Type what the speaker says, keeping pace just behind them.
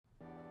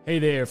Hey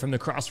there, from the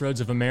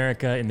crossroads of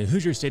America in the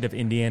Hoosier state of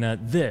Indiana,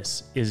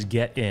 this is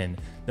Get In,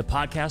 the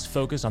podcast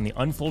focused on the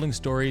unfolding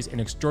stories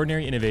and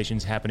extraordinary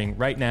innovations happening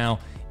right now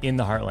in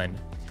the Heartland.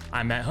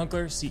 I'm Matt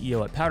Hunkler,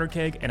 CEO at Powder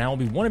Keg, and I will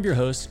be one of your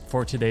hosts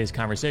for today's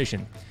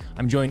conversation.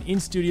 I'm joined in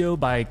studio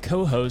by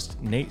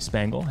co-host Nate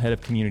Spangle, head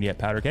of community at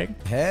Powder Keg.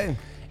 Hey.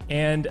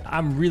 And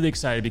I'm really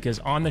excited because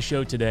on the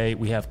show today,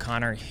 we have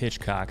Connor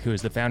Hitchcock, who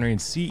is the founder and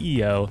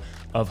CEO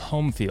of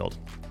Homefield.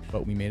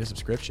 But we made a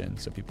subscription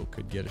so people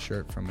could get a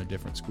shirt from a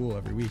different school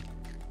every week.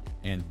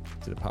 And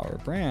to the power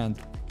of brand,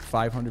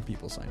 500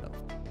 people signed up.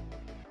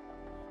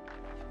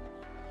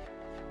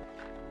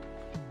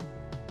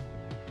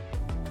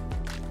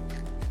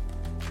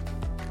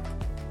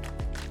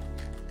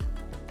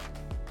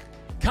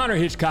 Connor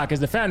Hitchcock is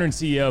the founder and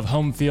CEO of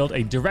Homefield,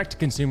 a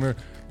direct-to-consumer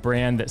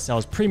brand that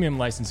sells premium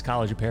licensed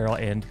college apparel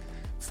and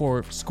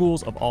for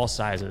schools of all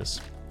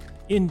sizes.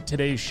 In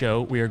today's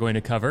show, we are going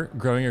to cover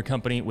growing your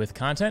company with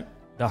content,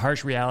 the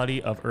harsh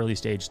reality of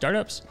early-stage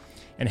startups,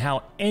 and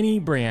how any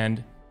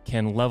brand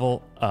can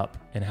level up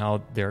and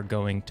how they're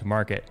going to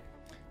market.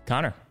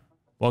 Connor,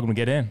 welcome to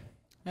Get In.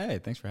 Hey,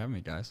 thanks for having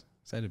me, guys.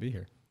 Excited to be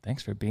here.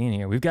 Thanks for being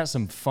here. We've got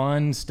some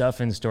fun stuff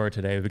in store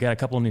today. We've got a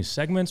couple of new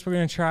segments we're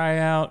going to try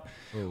out.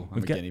 Oh, I'm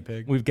a guinea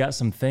pig. We've got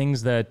some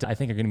things that I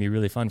think are going to be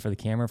really fun for the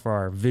camera for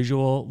our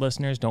visual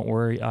listeners. Don't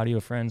worry, audio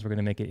friends. We're going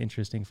to make it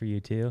interesting for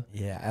you too.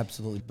 Yeah,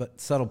 absolutely. But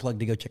subtle plug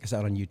to go check us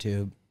out on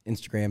YouTube,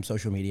 Instagram,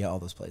 social media, all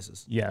those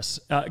places. Yes.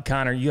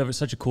 Connor, you have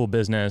such a cool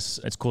business.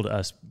 It's cool to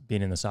us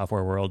being in the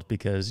software world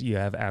because you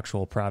have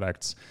actual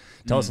products.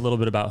 Tell us a little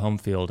bit about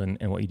Homefield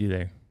and what you do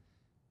there.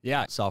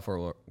 Yeah,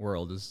 software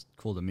world is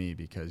cool to me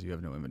because you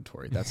have no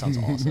inventory. That sounds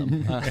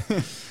awesome.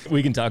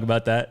 We can talk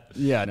about that.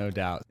 Yeah, no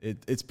doubt.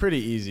 It's pretty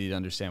easy to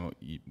understand what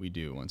we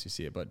do once you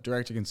see it. But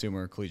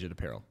direct-to-consumer collegiate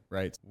apparel,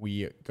 right?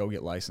 We go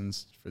get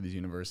licensed for these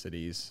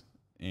universities,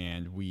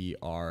 and we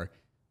are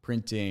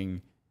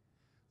printing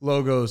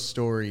logos,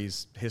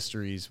 stories,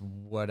 histories,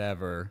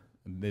 whatever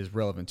is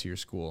relevant to your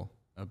school,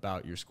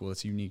 about your school,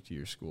 that's unique to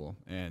your school,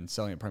 and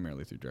selling it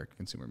primarily through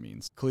direct-to-consumer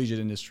means. Collegiate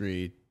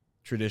industry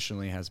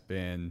traditionally has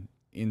been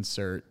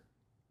insert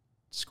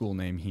school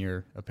name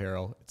here,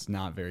 apparel. It's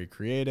not very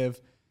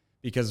creative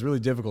because it's really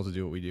difficult to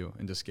do what we do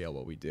and to scale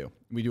what we do.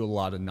 We do a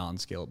lot of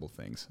non-scalable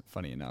things,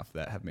 funny enough,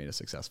 that have made us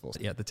successful.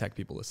 Yeah, the tech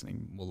people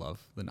listening will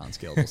love the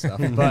non-scalable stuff.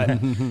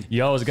 But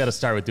you always got to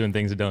start with doing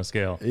things that don't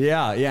scale.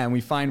 Yeah, and we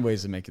find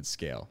ways to make it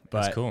scale.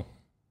 But that's cool.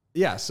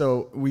 Yeah,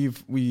 so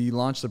we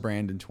launched the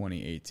brand in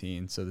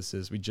 2018. So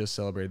we just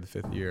celebrated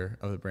the 5th year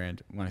of the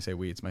brand. When I say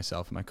we, it's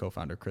myself and my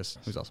co-founder, Chris,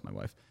 who's also my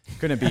wife.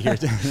 Couldn't be here.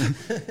 We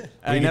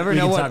can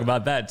talk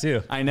about that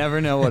too. I never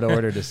know what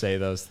order to say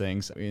those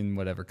things in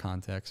whatever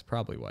context.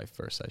 Probably wife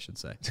first, I should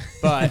say.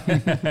 But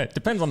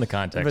depends on the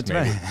context,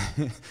 maybe.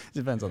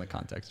 Depends on the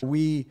context.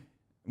 We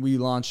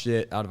launched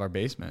it out of our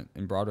basement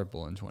in Broad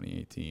Ripple in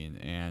 2018.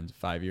 And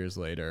 5 years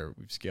later,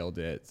 we've scaled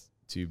it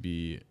to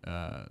be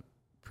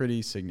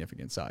pretty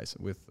significant size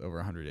with over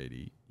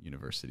 180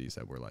 universities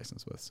that we're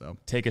licensed with. So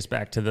take us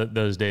back to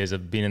those days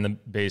of being in the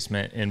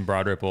basement in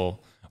Broad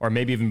Ripple, or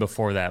maybe even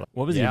before that.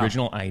 What was the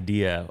original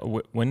idea?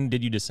 When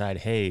did you decide,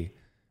 hey,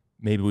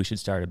 maybe we should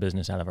start a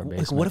business out of our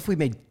basement? Like, what if we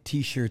made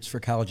T-shirts for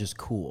colleges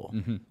cool?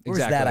 Mm-hmm. Where's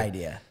that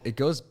idea? It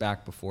goes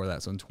back before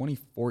that. So in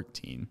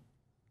 2014,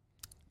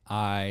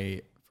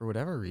 for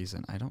whatever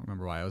reason, I don't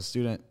remember why, I was a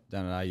student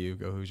down at IU,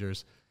 go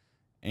Hoosiers,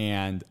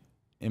 and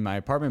in my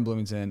apartment in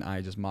Bloomington, I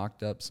just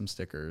mocked up some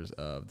stickers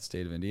of the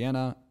state of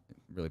Indiana,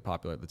 really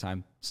popular at the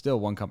time. Still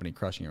one company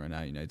crushing it right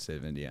now, United State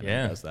of Indiana.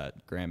 Yeah. Does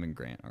that. Graham and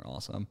Grant are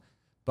awesome.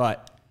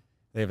 But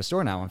they have a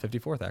store now on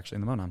 54th, actually,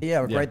 in the Monon.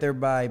 Yeah, right there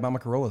by Mama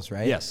Corolla's,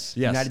 right? Yes.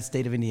 United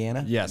State of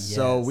Indiana? Yes.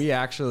 So we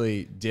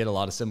actually did a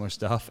lot of similar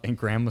stuff, and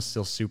Graham was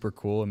still super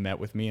cool and met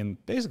with me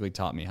and basically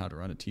taught me how to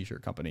run a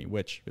T-shirt company,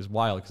 which is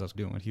wild because I was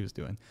doing what he was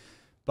doing.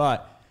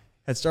 But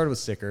had started with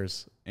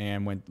stickers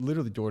and went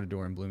literally door to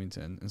door in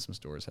Bloomington, and some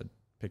stores had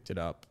picked it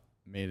up,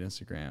 made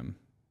Instagram,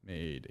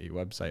 made a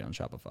website on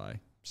Shopify.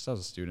 Just as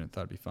a student,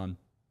 thought it'd be fun.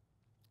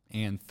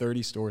 And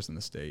 30 stores in the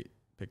state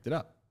picked it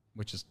up,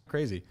 which is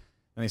crazy.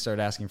 And they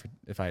started asking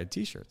if I had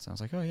T-shirts. I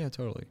was like, oh yeah,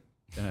 totally.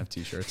 Didn't have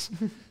T-shirts.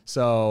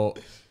 So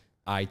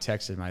I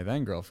texted my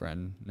then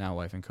girlfriend, now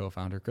wife and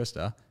co-founder,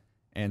 Krista,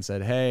 and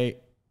said,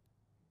 hey,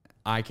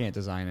 I can't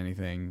design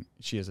anything.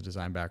 She has a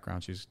design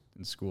background. She's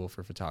in school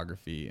for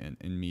photography and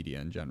media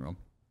in general.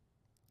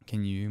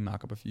 Can you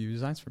mock up a few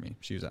designs for me?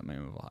 She was at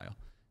Miami of Ohio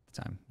at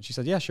the time. And she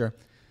said, yeah, sure.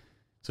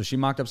 So she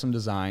mocked up some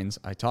designs.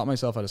 I taught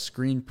myself how to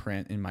screen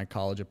print in my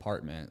college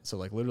apartment. So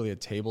like literally a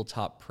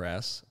tabletop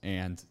press.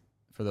 And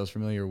for those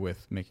familiar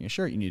with making a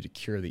shirt, you need to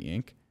cure the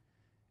ink,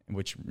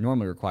 which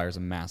normally requires a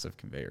massive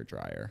conveyor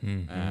dryer.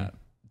 Mm-hmm.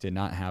 Did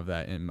not have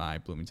that in my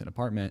Bloomington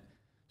apartment.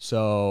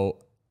 So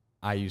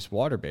I use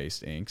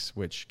water-based inks,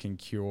 which can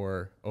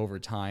cure over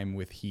time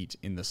with heat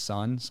in the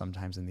sun,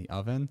 sometimes in the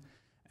oven.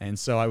 And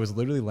so I was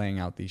literally laying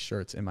out these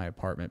shirts in my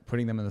apartment,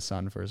 putting them in the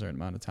sun for a certain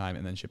amount of time,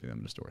 and then shipping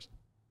them to stores.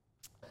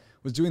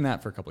 Was doing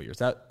that for a couple of years.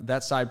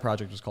 That side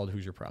project was called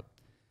Hoosier Prep.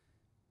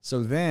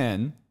 So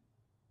then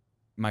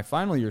my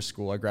final year of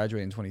school, I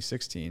graduated in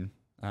 2016.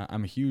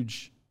 I'm a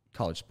huge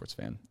college sports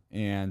fan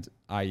and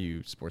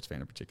IU sports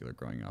fan in particular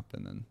growing up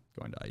and then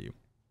going to IU.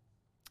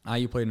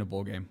 IU played in a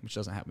bowl game, which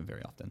doesn't happen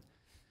very often.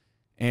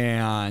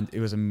 And it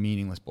was a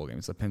meaningless bowl game.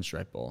 It's the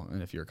Pinstripe Bowl.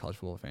 And if you're a college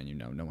football fan, you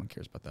know no one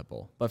cares about that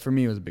bowl. But for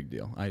me, it was a big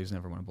deal. IU's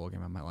never won a bowl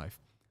game in my life.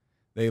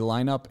 They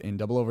line up in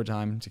double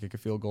overtime to kick a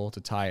field goal,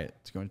 to tie it,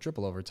 to go into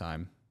triple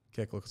overtime.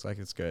 Kick looks like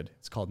it's good.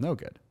 It's called no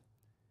good.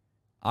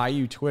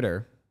 IU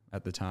Twitter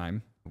at the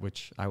time,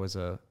 which I was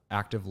a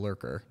active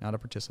lurker, not a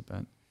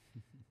participant,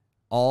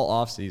 all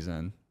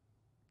offseason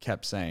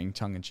kept saying,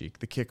 tongue-in-cheek,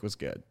 the kick was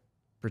good,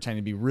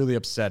 pretending to be really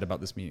upset about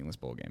this meaningless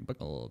bowl game, but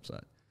a little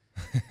upset.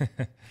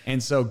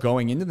 And so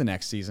going into the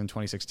next season,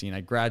 2016,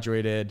 I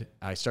graduated.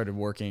 I started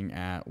working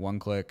at One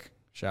Click.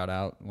 Shout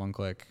out, One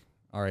Click.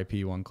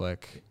 RIP, One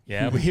Click.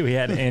 Yeah, we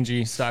had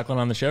Angie Stocklin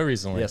on the show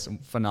recently. Yes,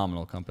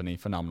 phenomenal company,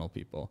 phenomenal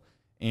people.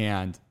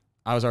 And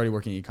I was already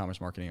working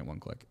e-commerce marketing at One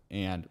Click.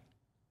 And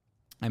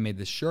I made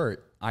this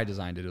shirt. I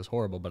designed it. It was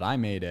horrible, but I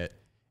made it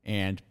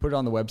and put it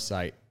on the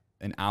website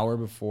an hour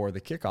before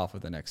the kickoff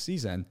of the next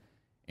season.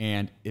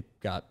 And it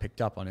got picked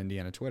up on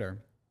Indiana Twitter.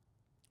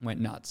 Went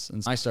nuts.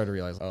 And I started to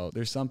realize, oh,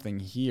 there's something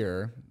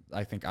here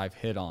I think I've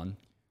hit on.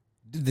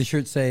 Did the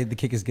shirt say the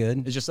kick is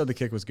good? It just said the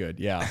kick was good.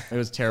 Yeah. It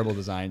was terrible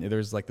design. There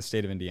was like the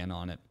state of Indiana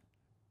on it.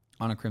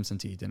 On a crimson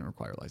tee. Didn't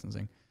require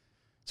licensing.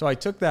 So I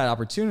took that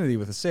opportunity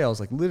with the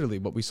sales. Like literally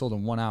what we sold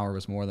in 1 hour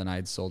was more than I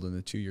had sold in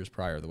the 2 years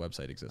prior to the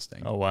website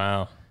existing. Oh,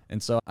 wow.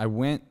 And so I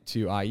went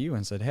to IU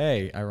and said,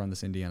 hey, I run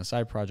this Indiana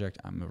side project.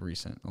 I'm a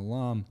recent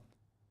alum.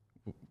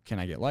 Can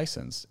I get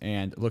licensed?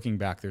 And looking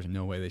back, there's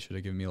no way they should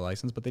have given me a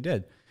license, but they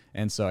did.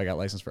 And so I got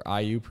licensed for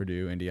IU,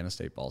 Purdue, Indiana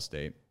State, Ball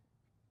State.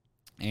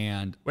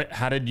 And wait,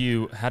 how did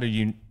you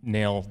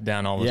nail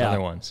down all those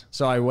other ones?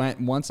 So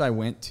once I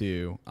went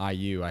to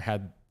IU, I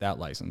had that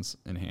license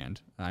in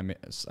hand. I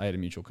had a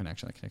mutual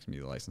connection that connected me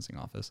to the licensing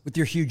office. With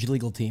your huge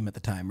legal team at the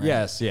time, right?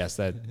 Yes,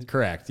 that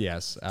correct.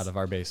 Yes, out of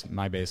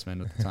my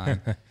basement at the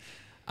time.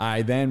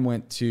 I then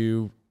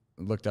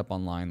looked up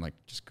online, like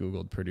just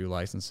Googled Purdue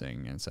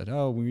licensing and said,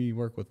 oh, we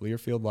work with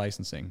Learfield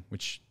Licensing,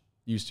 which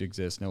used to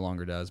exist, no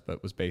longer does,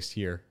 but was based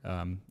here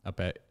up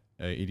at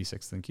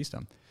 86th and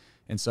Keystone.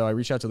 And so I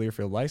reached out to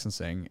Learfield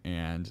Licensing,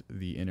 and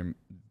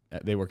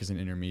they work as an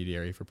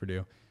intermediary for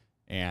Purdue.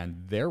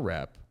 And their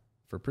rep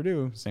for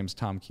Purdue, same as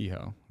Tom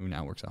Kehoe, who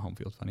now works at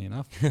Homefield, funny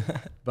enough.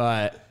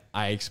 But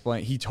I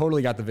explained, he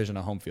totally got the vision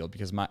of Homefield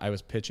because I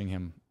was pitching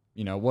him,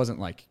 it wasn't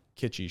like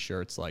kitschy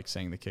shirts like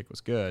saying the kick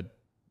was good.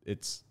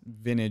 It's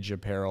vintage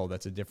apparel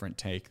that's a different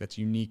take, that's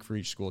unique for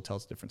each school,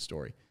 tells a different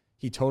story.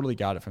 He totally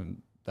got it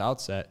from the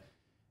outset.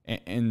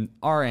 And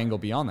our angle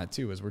beyond that,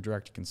 too, is we're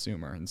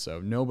direct-to-consumer. And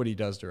so nobody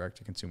does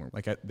direct-to-consumer.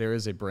 Like there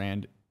is a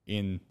brand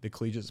in the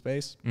collegiate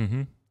space,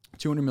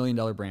 $200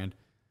 million brand.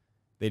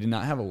 They did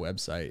not have a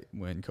website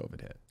when COVID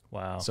hit.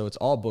 Wow. So it's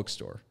all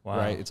bookstore,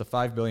 right? It's a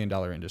 $5 billion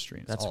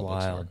industry. That's all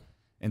wild. Bookstore.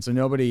 And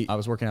so I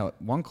was working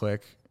out One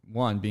Click,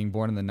 being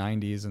born in the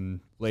 90s and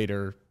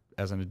later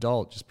as an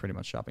adult, just pretty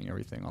much shopping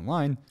everything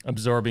online.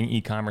 Absorbing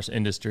e-commerce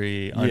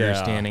industry,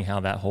 understanding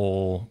how that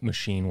whole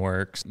machine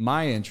works.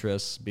 My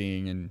interests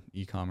being in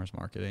e-commerce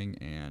marketing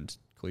and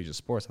collegiate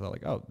sports, I thought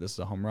like, oh, this is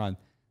a home run.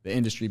 The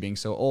industry being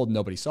so old,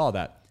 nobody saw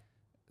that.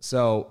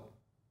 So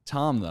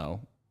Tom,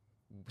 though,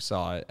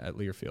 saw it at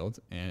Learfield,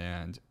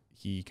 and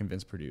he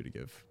convinced Purdue to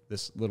give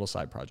this little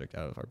side project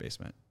out of our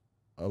basement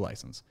a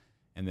license,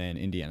 and then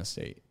Indiana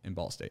State and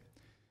Ball State.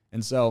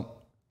 And so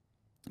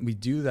we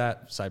do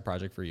that side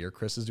project for a year.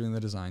 Chris is doing the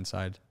design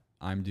side.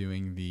 I'm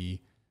doing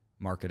the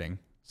marketing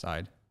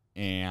side.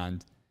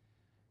 And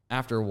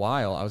after a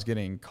while, I was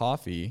getting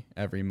coffee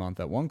every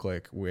month at One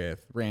Click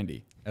with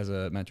Randy as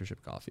a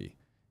mentorship coffee.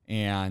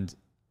 And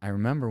I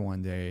remember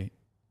one day,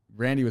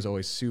 Randy was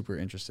always super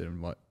interested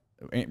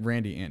in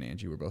Randy and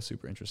Angie were both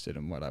super interested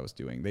in what I was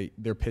doing.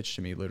 Their pitch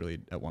to me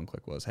literally at One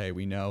Click was, hey,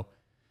 we know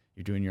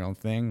you're doing your own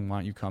thing. Why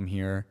don't you come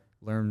here,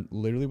 learn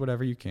literally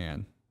whatever you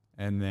can,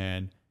 and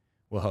then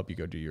we'll help you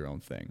go do your own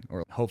thing.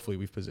 Or hopefully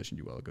we've positioned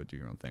you well to go do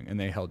your own thing. And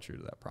they held true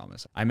to that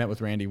promise. I met with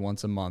Randy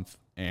once a month,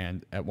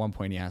 and at one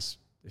point he asked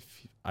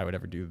if I would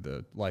ever do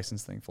the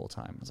license thing full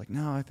time. I was like,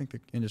 no, I think the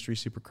industry's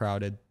super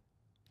crowded.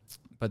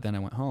 But then I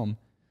went home,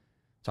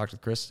 talked with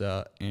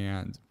Krista,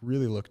 and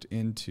really looked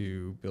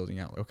into building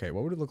out, okay,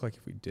 what would it look like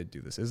if we did do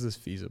this? Is this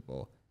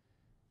feasible?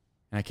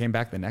 And I came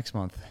back the next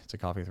month to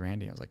coffee with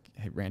Randy. I was like,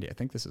 hey, Randy, I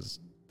think this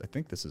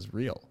is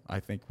real. I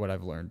think what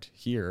I've learned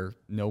here,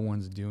 no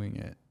one's doing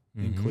it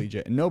in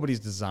collegiate, and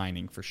nobody's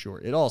designing for sure.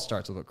 It all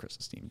starts with what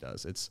Chris's team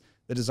does.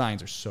 The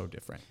designs are so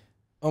different.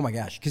 Oh my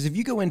gosh. Because if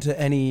you go into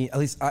at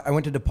least I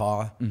went to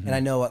DePaul, and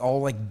I know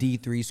all like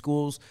D3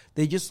 schools,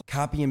 they just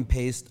copy and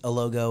paste a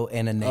logo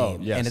and a name. Oh,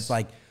 yes. And it's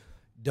like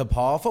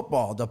DePaul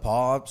football,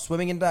 DePaul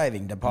swimming and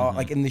diving, DePaul,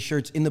 like in the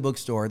shirts in the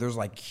bookstore, there's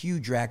like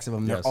huge racks of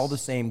them. They're all the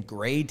same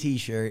gray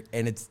t-shirt,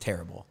 and it's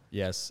terrible.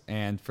 Yes,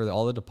 and for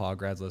all the DePaul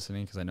grads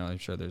listening, because I'm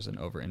sure there's an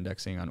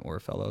over-indexing on Orr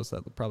fellows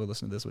that will probably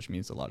listen to this, which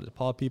means a lot of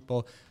DePaul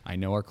people. I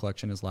know our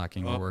collection is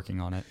lacking. We're working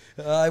on it.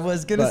 I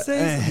was going to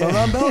say,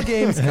 Moron Bell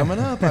games coming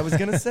up. I was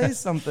going to say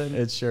something.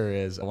 It sure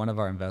is. One of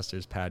our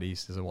investors, Pat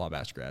East, is a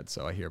Wabash grad,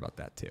 so I hear about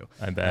that too.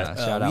 I bet.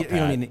 Shout out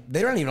Pat.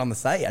 They're not even on the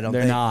site, I don't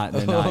They're think. not.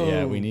 They're not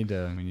yet. We need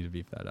to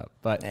beef that up.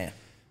 But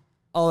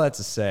all that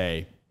to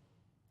say,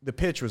 the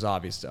pitch was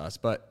obvious to us,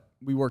 but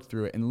we worked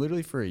through it. And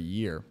literally for a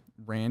year,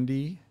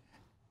 Randy,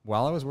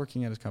 while I was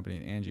working at his company,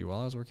 and Angie, while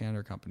I was working at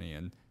her company,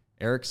 and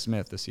Eric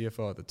Smith, the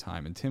CFO at the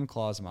time, and Tim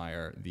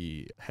Klausmeyer,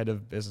 the head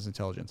of business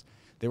intelligence,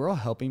 they were all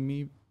helping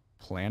me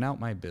plan out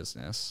my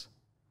business,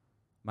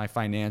 my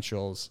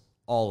financials,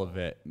 all of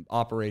it,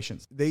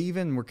 operations. They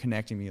even were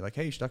connecting me like,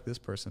 hey, you should talk to this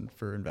person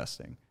for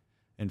investing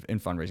and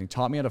fundraising.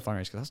 Taught me how to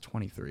fundraise because I was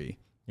 23.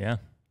 Yeah.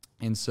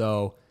 And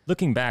so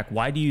looking back,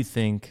 why do you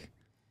think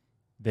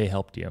they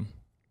helped you?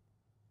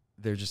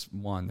 they're just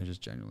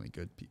genuinely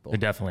good people. They're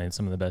definitely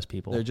some of the best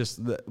people. They're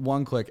just the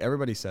one click.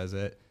 Everybody says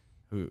it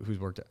who's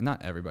worked.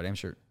 Not everybody. I'm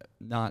sure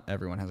not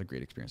everyone has a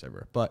great experience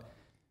everywhere. But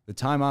the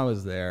time I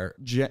was there,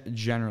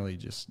 generally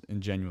just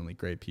and genuinely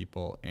great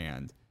people.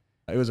 And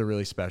it was a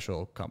really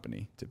special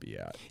company to be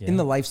at. Yeah. In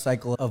the life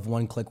cycle of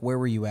One Click, where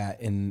were you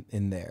at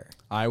in there?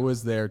 I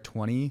was there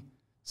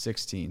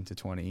 2016 to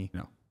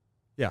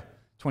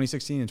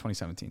 2016 and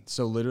 2017.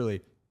 So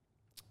literally,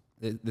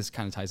 this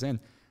kind of ties in.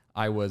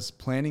 I was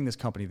planning this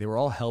company. They were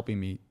all helping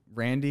me.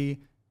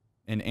 Randy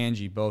and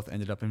Angie both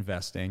ended up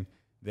investing.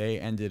 They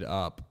ended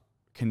up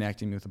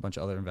connecting me with a bunch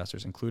of other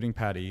investors, including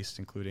Pat East,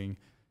 including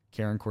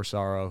Karen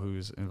Corsaro,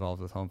 who's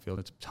involved with Homefield.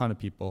 It's a ton of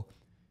people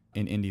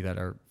in Indy that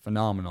are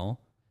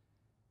phenomenal.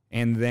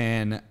 And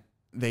then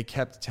they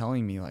kept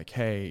telling me like,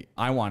 hey,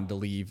 I wanted to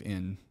leave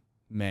in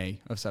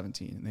May of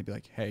 17. And they'd be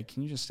like, hey,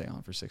 can you just stay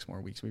on for 6 more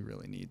weeks? We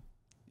really need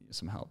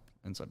some help.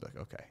 And so I'd be like,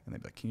 okay. And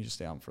they'd be like, can you just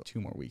stay on for 2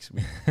 more weeks?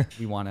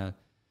 We want to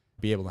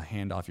be able to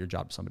hand off your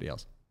job to somebody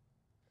else.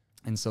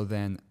 And so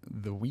then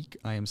the week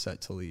I am set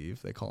to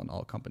leave, they call an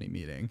all company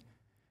meeting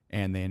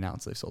and they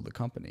announce they sold the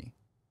company.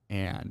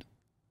 And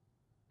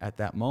at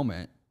that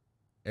moment,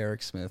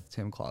 Eric Smith,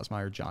 Tim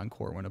Klausmeyer, John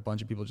Corwin, a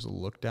bunch of people just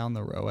looked down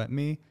the row at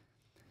me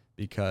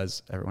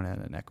because everyone had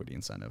an equity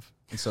incentive.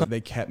 And so they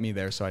kept me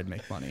there so I'd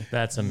make money.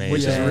 That's amazing.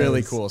 Which is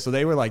really cool. So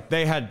they were like,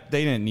 they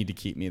didn't need to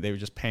keep me. They were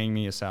just paying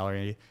me a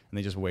salary and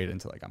they just waited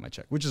until I got my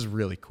check, which is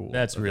really cool.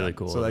 That's really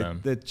cool. So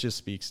that just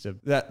speaks to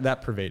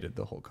that pervaded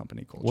the whole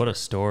company culture. What a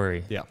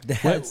story. Yeah.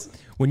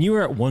 When you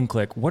were at One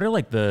Click, what are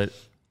like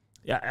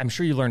I'm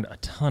sure you learned a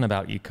ton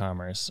about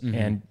e-commerce,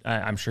 and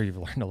I'm sure you've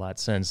learned a lot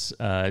since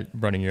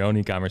running your own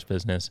e-commerce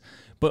business.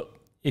 But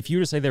if you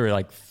were to say there were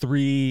like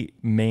 3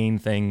 main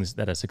things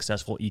that a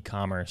successful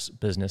e-commerce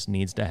business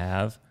needs to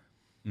have,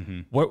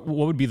 what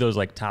would be those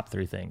like top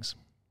 3 things?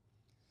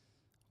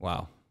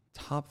 Wow.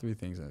 Top 3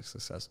 things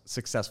that a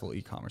successful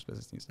e-commerce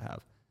business needs to have.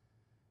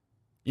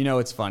 You know,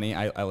 it's funny.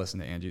 I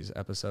listened to Angie's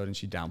episode and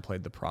she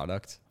downplayed the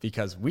product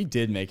because we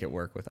did make it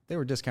work they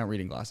were discount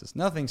reading glasses.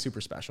 Nothing super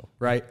special,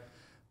 right?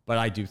 But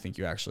I do think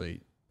you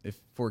actually,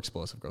 for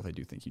explosive growth, I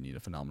do think you need a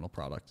phenomenal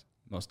product.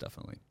 Most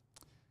definitely.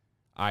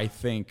 I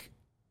think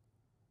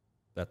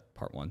that's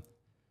part 1.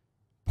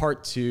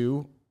 Part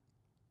 2,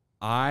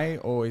 I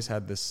always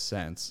had this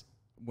sense,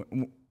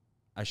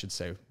 I should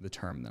say the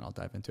term, and then I'll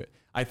dive into it.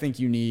 I think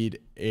you need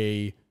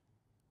an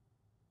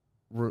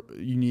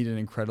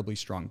incredibly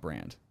strong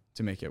brand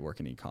to make it work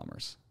in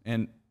e-commerce.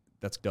 And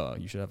that's duh.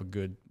 You should have a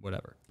good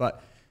whatever.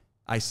 But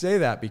I say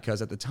that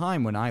because at the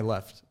time when I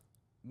left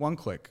One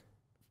Click,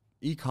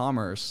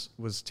 e-commerce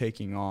was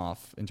taking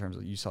off in terms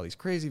of you saw these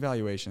crazy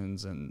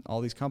valuations and all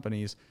these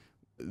companies.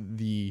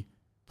 The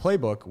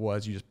playbook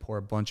was you just pour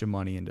a bunch of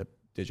money into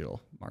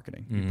digital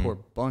marketing. You pour a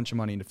bunch of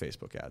money into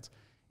Facebook ads.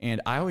 And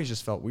I always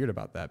just felt weird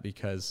about that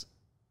because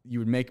you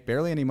would make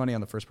barely any money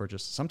on the first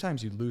purchase.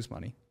 Sometimes you'd lose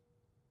money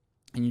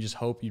and you just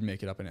hope you'd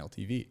make it up in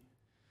LTV.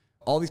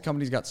 All these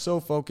companies got so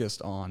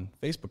focused on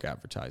Facebook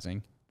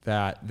advertising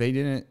that they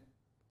didn't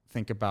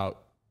think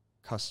about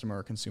customer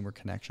or consumer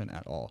connection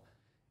at all.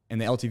 And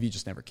the LTV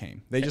just never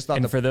came. They just thought.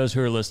 And for those who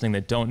are listening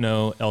that don't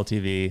know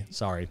LTV,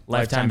 sorry,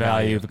 lifetime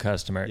value of a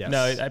customer. Yes.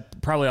 No,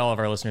 probably all of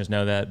our listeners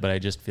know that, but I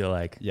just feel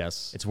like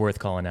it's worth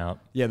calling out.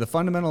 Yeah, the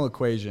fundamental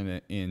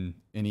equation in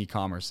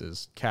e-commerce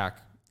is CAC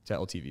to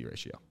LTV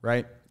ratio,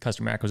 right?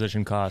 Customer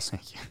acquisition costs to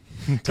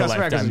Customer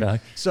lifetime value.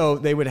 So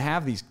they would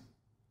have these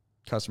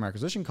customer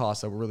acquisition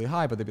costs that were really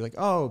high, but they'd be like,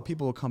 oh,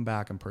 people will come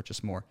back and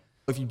purchase more.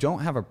 If you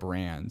don't have a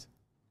brand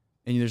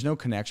and there's no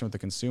connection with the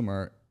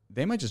consumer,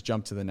 they might just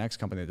jump to the next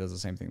company that does the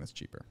same thing that's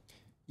cheaper.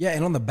 Yeah,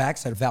 and on the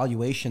backside,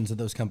 valuations of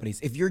those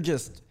companies, if you're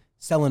just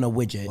selling a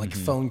widget, like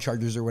phone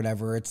chargers or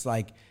whatever, it's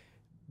like,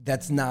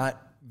 that's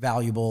not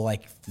valuable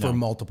like for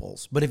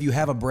multiples. But if you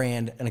have a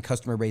brand and a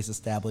customer base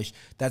established,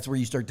 that's where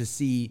you start to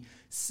see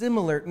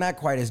similar, not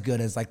quite as good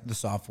as like the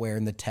software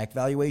and the tech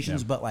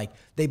valuations, but like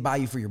they buy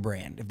you for your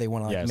brand if they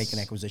want to like make an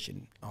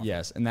acquisition offer.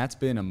 Yes, and that's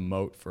been a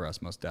moat for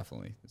us most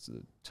definitely. It's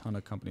a ton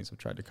of companies have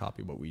tried to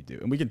copy what we do.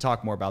 And we can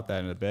talk more about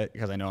that in a bit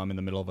because I know I'm in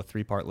the middle of a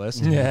 3-part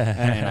list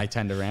and I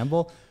tend to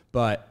ramble.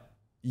 But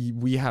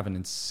we have an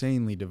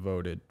insanely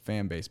devoted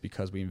fan base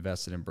because we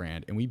invested in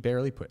brand, and we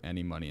barely put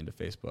any money into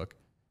Facebook.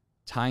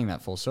 Tying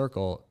that full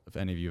circle, if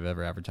any of you have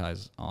ever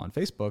advertised on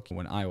Facebook,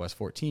 when iOS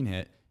 14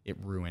 hit, it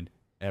ruined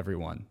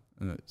everyone,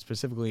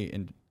 specifically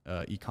in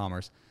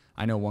e-commerce.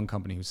 I know one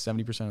company whose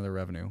 70% of their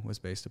revenue was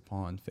based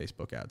upon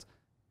Facebook ads,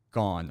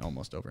 gone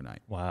almost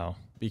overnight. Wow.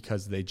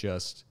 Because they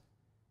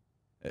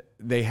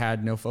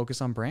had no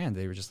focus on brand.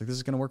 They were just like, this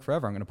is going to work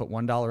forever. I'm going to put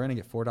 $1 in and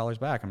get $4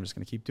 back. I'm just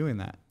going to keep doing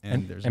that.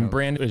 And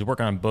brand is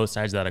working on both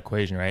sides of that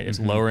equation, right? It's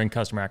lowering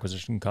customer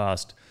acquisition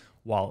cost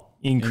while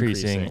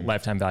increasing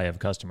lifetime value of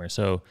customers.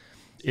 So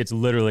it's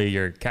literally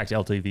your CAC to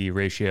LTV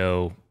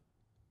ratio,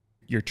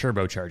 you're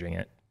turbocharging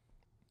it.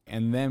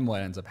 And then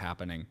what ends up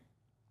happening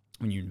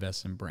when you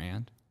invest in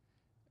brand,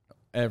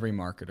 every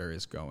marketer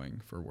is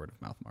going for word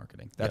of mouth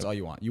marketing. That's all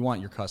you want. You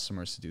want your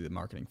customers to do the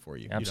marketing for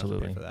you. Absolutely. You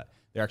don't have to pay for that.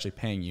 They're actually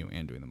paying you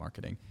and doing the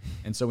marketing.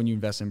 And so when you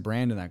invest in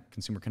brand and that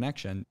consumer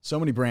connection, so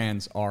many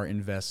brands are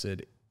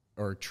invested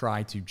or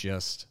try to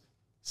just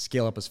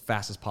scale up as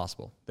fast as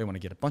possible. They want to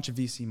get a bunch of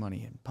VC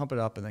money and pump it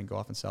up and then go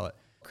off and sell it.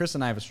 Chris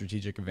and I have a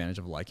strategic advantage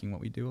of liking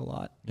what we do a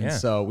lot. Yeah. And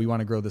so we want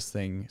to grow this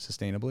thing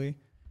sustainably,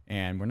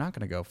 and we're not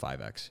going to go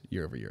 5X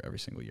year over year, every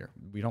single year.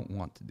 We don't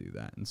want to do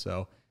that. And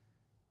so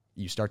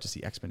you start to see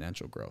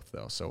exponential growth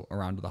though. So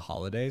around the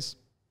holidays,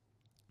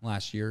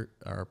 last year,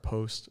 our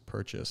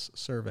post-purchase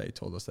survey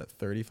told us that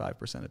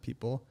 35% of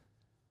people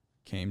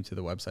came to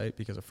the website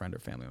because a friend or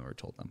family member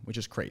told them, which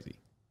is crazy,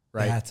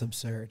 right? That's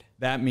absurd.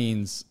 That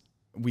means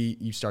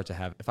you start to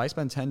have, if I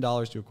spend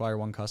 $10 to acquire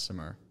one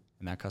customer,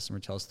 and that customer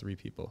tells 3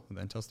 people, who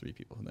then tells 3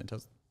 people, who then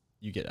tells,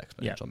 you get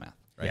exponential math,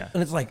 right? Yeah.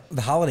 And it's like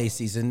the holiday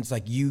season. It's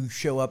like you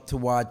show up to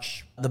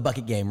watch the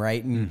bucket game,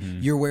 right?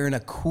 And you're wearing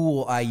a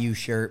cool IU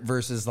shirt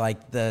versus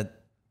like the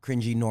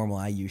cringy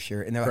normal IU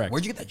shirt. And they're like,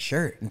 where'd you get that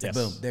shirt? And it's like,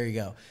 boom, there you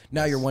go.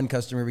 Now your one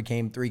customer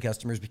became 3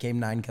 customers, became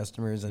 9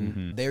 customers,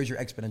 and there's your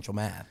exponential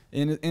math.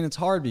 And it's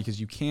hard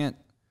because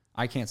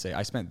I can't say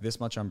I spent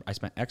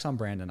X on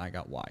brand and I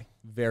got Y.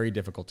 Very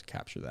difficult to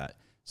capture that.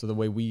 So the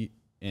way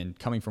and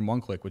coming from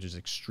One Click, which is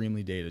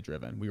extremely data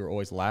driven, we were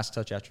always last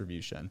touch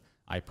attribution.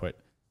 I put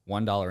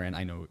 $1 in.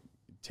 I know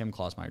Tim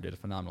Klausmeyer did a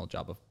phenomenal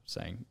job of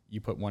saying,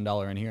 you put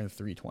 $1 in here and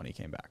 $3.20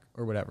 came back,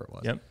 or whatever it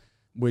was. Yep.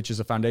 Which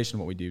is a foundation of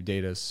what we do.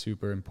 Data is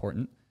super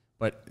important.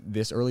 But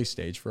this early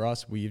stage for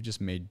us, we've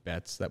just made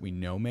bets that we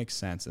know make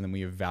sense, and then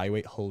we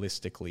evaluate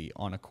holistically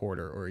on a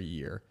quarter or a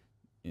year,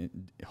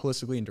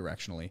 holistically and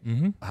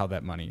directionally, how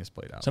that money is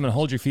played out. So I'm going to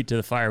hold your feet to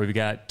the fire. We've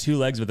got 2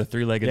 legs with a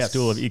 3-legged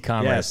stool of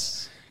e-commerce.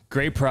 Yes.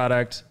 Great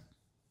product,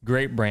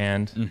 great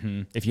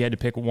brand. If you had to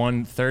pick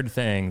one third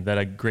thing that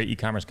a great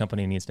e-commerce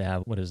company needs to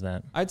have, what is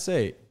that? I'd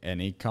say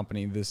any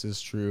company, this is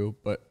true,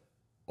 but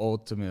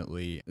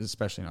ultimately,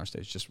 especially in our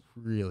stage, just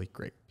really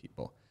great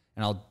people.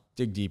 And I'll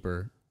dig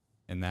deeper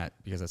in that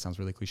because that sounds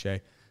really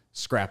cliche.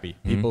 Scrappy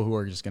people who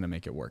are just going to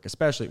make it work.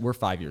 Especially, we're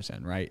 5 years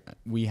in, right?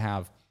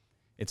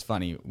 It's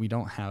funny, we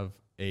don't have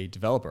a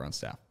developer on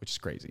staff, which is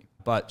crazy.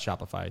 But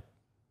Shopify,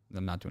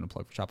 I'm not doing a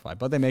plug for Shopify,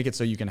 but they make it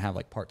so you can have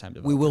like part-time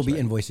developers. We will be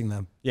invoicing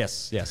them.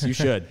 Yes, you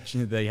should.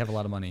 They have a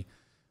lot of money.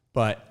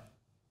 But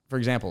for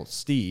example,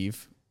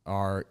 Steve,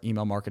 our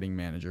email marketing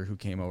manager who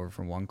came over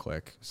from One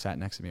Click, sat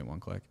next to me at One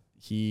Click.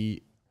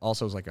 He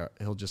also is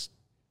he'll just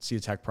see a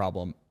tech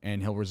problem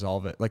and he'll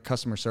resolve it. Like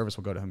customer service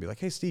will go to him and be like,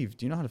 hey, Steve,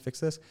 do you know how to fix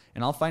this?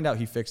 And I'll find out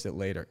he fixed it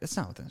later. It's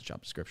not within his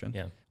job description.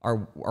 Yeah.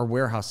 Our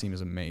warehouse team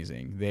is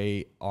amazing.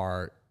 They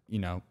are,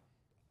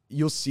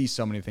 you'll see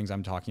so many things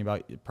I'm talking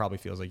about. It probably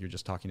feels like you're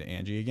just talking to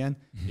Angie again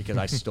because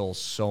I stole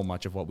so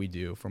much of what we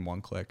do from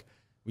One Click.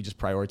 We just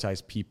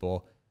prioritize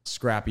people,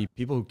 scrappy,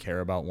 people who care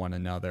about one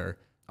another.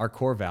 Our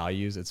core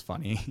values, it's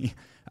funny.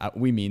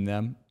 We mean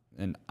them,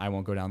 and I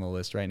won't go down the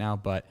list right now,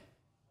 but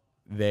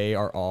they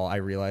are all, I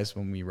realized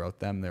when we wrote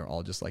them, they're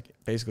all just like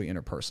basically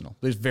interpersonal.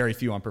 There's very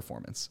few on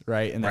performance,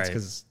 right? And that's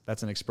because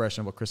that's an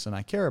expression of what Chris and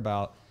I care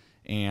about,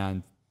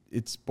 and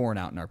it's borne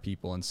out in our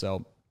people. And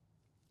so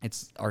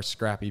it's our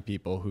scrappy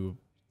people who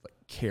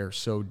care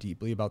so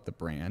deeply about the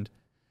brand.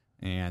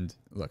 And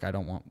look, I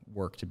don't want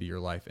work to be your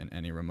life in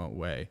any remote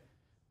way,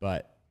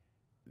 but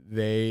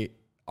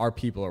our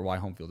people are why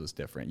Homefield is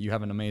different. You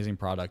have an amazing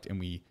product, and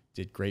we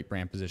did great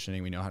brand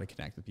positioning. We know how to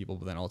connect with people,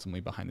 but then ultimately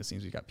behind the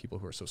scenes, we've got people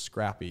who are so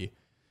scrappy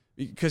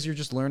because you're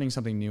just learning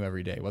something new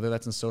every day, whether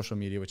that's in social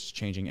media, which is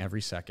changing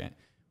every second,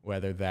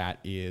 whether that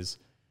is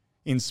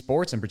in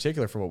sports in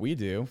particular for what we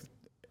do.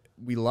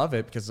 We love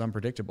it because it's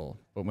unpredictable,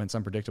 but when it's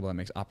unpredictable, it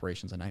makes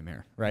operations a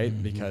nightmare, right?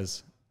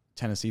 Because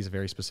Tennessee is a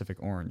very specific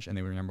orange, and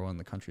they were number 1 in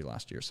the country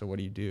last year. So what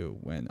do you do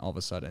when all of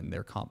a sudden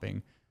they're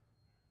comping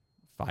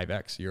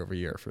 5X year over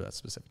year for that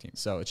specific team?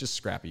 So it's just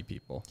scrappy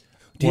people.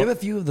 Do you have a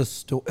few of the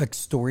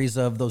stories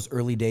of those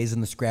early days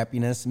and the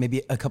scrappiness?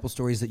 Maybe a couple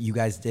stories that you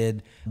guys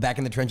did back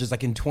in the trenches,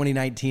 like in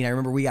 2019. I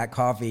remember we got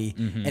coffee,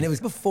 and it was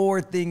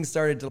before things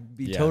started to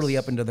be totally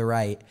up and to the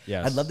right.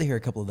 Yes. I'd love to hear a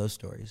couple of those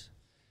stories.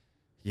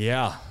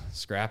 Yeah,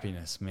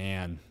 scrappiness,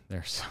 man.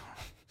 There's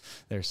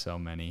so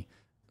many.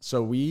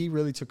 So we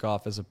really took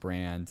off as a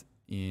brand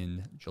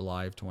in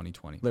July of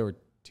 2020. There were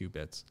 2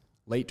 bits.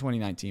 late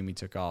 2019, we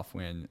took off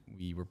when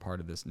we were part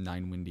of this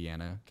 9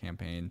 Windiana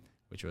campaign,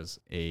 which was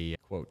a,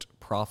 quote,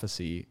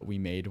 prophecy we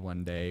made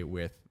one day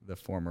with the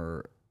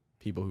former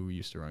people who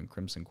used to run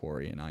Crimson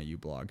Quarry and IU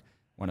blog,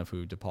 one of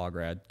who DePaul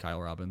grad, Kyle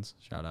Robbins,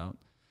 shout out.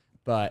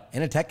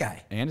 And a tech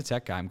guy.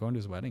 I'm going to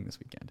his wedding this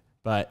weekend.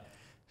 But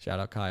shout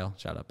out Kyle,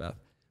 shout out Beth.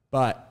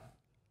 But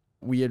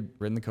we had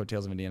ridden the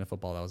coattails of Indiana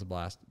football. That was a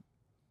blast.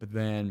 But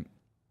then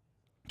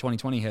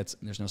 2020 hits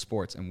and there's no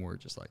sports. And we're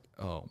just like,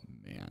 oh,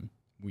 man,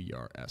 we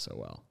are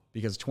SOL.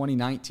 Because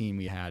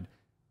 2019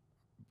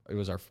 it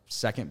was our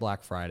second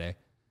Black Friday.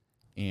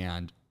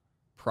 And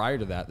prior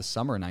to that, the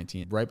summer of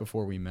 19, right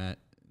before we met,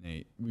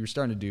 Nate, we were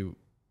starting to do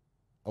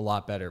a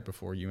lot better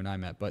before you and I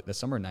met. But the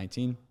summer of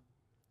 19,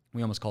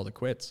 we almost called it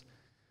quits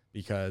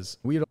because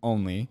we had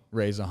only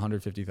raised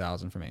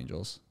 $150,000 from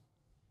angels.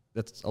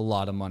 That's a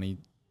lot of money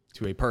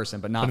to a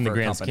person, but not in for the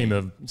grand a company. scheme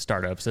of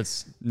startups.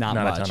 It's not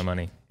much. a ton of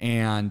money.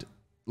 And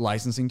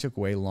licensing took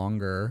way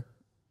longer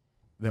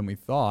than we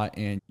thought.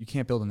 And you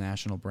can't build a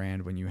national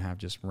brand when you have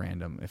just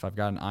random. If I've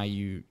got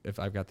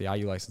the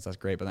IU license, that's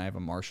great. But then I have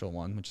a Marshall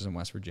one, which is in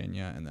West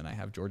Virginia, and then I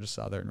have Georgia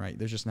Southern. Right?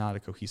 There's just not a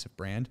cohesive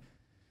brand.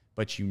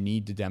 But you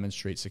need to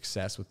demonstrate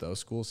success with those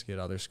schools to get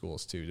other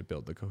schools too to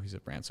build the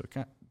cohesive brand. So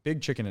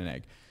big chicken and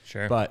egg.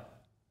 Sure.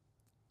 But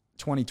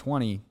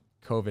 2020,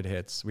 COVID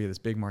hits. We had this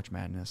big March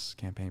Madness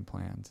campaign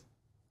planned,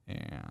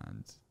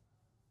 and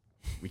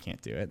we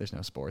can't do it. There's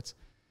no sports.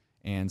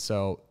 And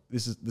so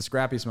this is the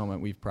scrappiest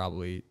moment we've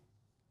probably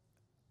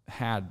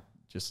had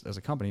just as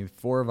a company.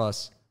 4 of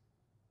us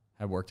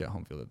had worked at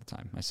Homefield at the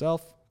time.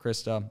 Myself,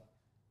 Krista,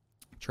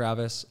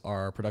 Travis,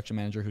 our production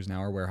manager, who's now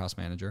our warehouse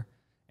manager,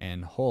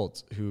 and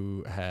Holt,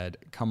 who had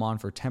come on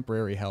for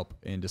temporary help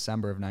in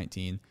December of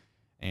 19,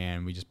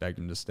 and we just begged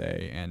him to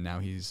stay, and now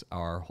he's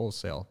our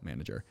wholesale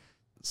manager.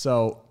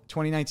 So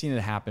 2019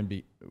 had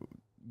happened.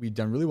 We'd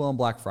done really well on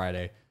Black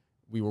Friday.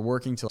 We were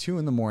working till 2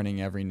 a.m.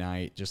 every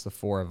night, just the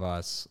 4 of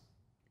us.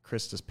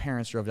 Krista's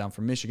parents drove down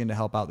from Michigan to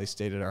help out. They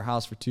stayed at our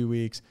house for 2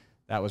 weeks.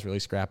 That was really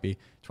scrappy.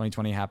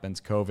 2020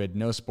 happens, COVID,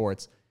 no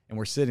sports, and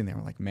we're sitting there.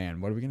 We're like,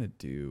 man, what are we going to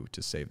do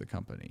to save the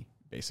company,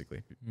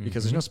 basically,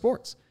 because there's no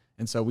sports.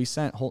 And so we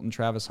sent Holt and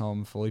Travis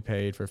home fully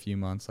paid for a few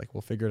months. Like,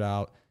 we'll figure it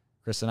out.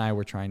 Chris and I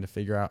were trying to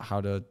figure out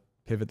how to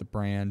pivot the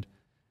brand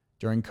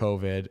during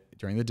COVID,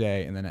 during the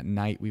day. And then at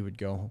night, we would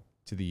go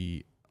to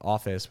the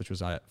office, which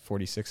was at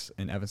 46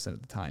 in Evanston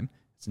at the time.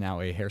 It's now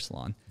a hair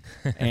salon.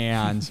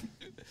 And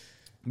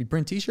we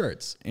print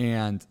T-shirts.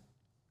 And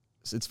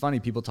it's funny.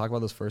 People talk about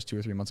those first 2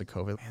 or 3 months of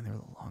COVID. Man, they were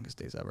the longest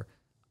days ever.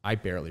 I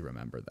barely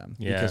remember them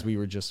because we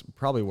were just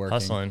probably working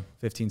hustling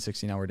 15,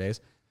 16-hour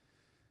days.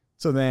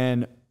 So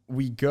then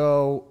we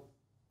go,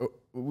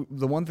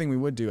 the one thing we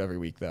would do every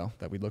week, though,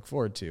 that we'd look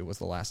forward to was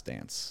The Last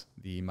Dance,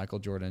 the Michael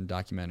Jordan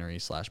documentary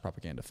 /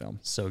 propaganda film.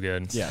 So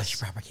good. Yes.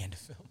 Such a propaganda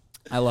film.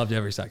 I loved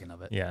every second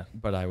of it. Yeah.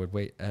 But I would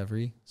wait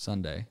every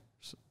Sunday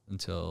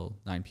until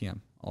 9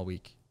 p.m. all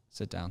week,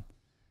 sit down,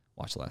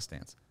 watch The Last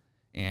Dance.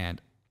 And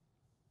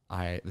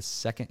the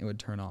second it would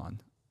turn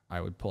on,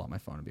 I would pull out my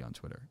phone and be on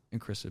Twitter.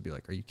 And Chris would be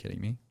like, are you kidding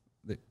me?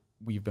 That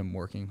we've been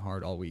working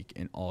hard all week,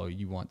 and all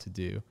you want to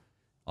do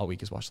all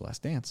week is watch The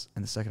Last Dance,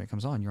 and the second it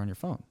comes on, you're on your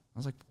phone. I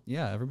was like,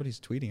 yeah, everybody's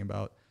tweeting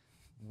about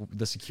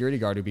the security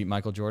guard who beat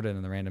Michael Jordan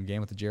in the random game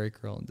with the Jerry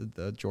curl and did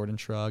the Jordan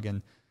shrug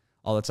and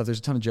all that stuff. There's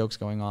a ton of jokes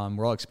going on.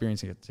 We're all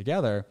experiencing it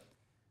together.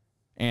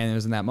 And it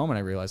was in that moment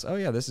I realized, oh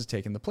yeah, this is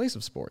taking the place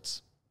of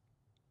sports.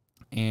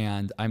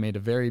 And I made a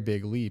very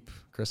big leap.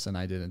 Chris and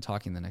I did in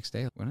talking the next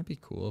day. Wouldn't it be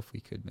cool if we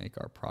could make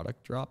our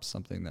product drop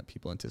something that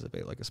people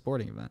anticipate, like a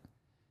sporting event?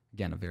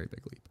 Again, a very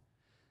big leap.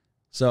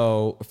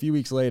 So a few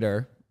weeks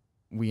later,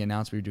 we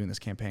announced we were doing this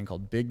campaign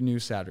called Big New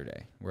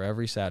Saturday, where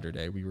every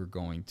Saturday we were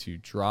going to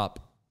drop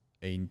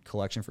a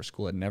collection for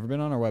school. It had never been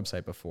on our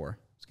website before.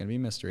 It's going to be a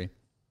mystery.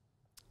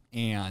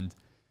 And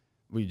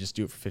we just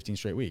do it for 15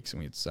 straight weeks. And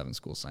we had 7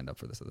 schools signed up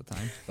for this at the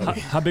time.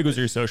 How big was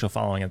your social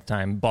following at the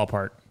time?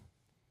 Ballpark.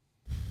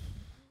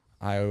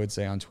 I would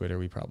say on Twitter,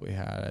 we probably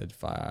had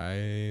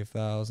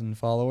 5,000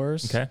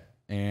 followers. Okay.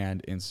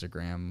 And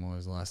Instagram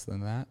was less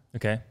than that.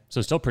 Okay.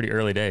 So still pretty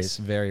early days. It's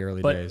very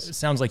early but days. It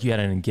sounds like you had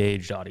an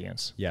engaged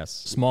audience. Yes.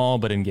 Small,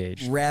 but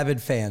engaged.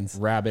 Rabid fans.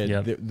 Rabid.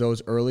 Yep.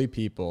 Those early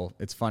people,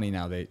 it's funny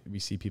now, we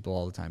see people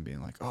all the time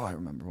being like, oh, I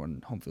remember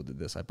when Homefield did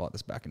this. I bought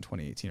this back in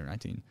 2018 or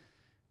 19.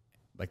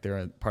 Like, they're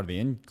a part of the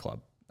in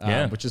club.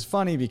 Which is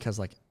funny because,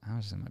 like, I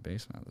was just in my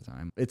basement at the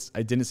time. It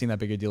didn't seem that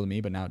big a deal to me,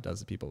 but now it does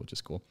to people, which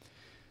is cool.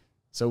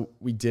 So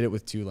we did it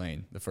with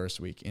Tulane the first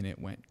week, and it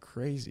went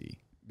crazy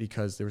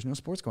because there was no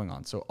sports going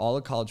on. So all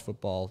of college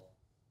football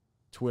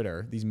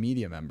Twitter, these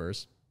media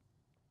members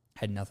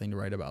had nothing to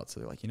write about. So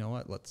they're like, you know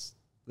what?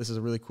 This is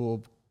a really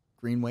cool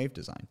green wave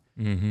design.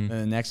 Mm-hmm.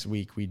 And the next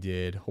week we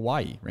did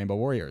Hawaii, Rainbow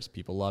Warriors.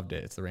 People loved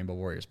it. It's the Rainbow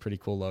Warriors. Pretty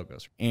cool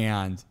logos.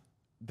 And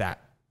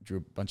that drew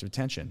a bunch of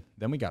attention.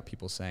 Then we got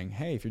people saying,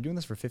 hey, if you're doing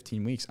this for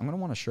 15 weeks, I'm going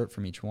to want a shirt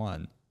from each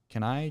one.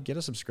 Can I get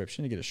a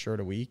subscription to get a shirt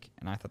a week?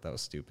 And I thought that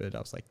was stupid. I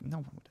was like,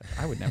 no,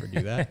 I would never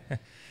do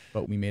that.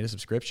 But we made a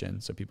subscription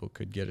so people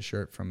could get a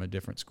shirt from a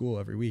different school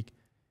every week.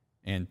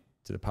 And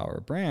to the power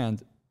of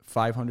brand,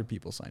 500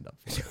 people signed up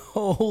for it.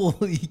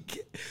 Holy,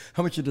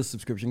 how much did the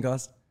subscription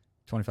cost?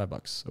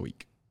 $25 a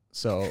week.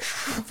 So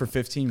for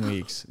 15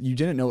 weeks, you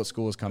didn't know what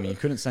school was coming. You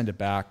couldn't send it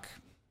back.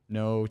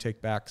 No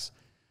take backs.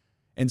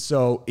 And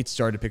so it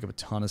started to pick up a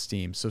ton of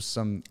steam. So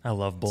I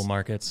love bull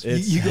markets.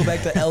 You go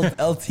back to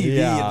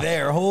LTV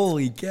there.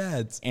 Holy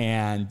cats.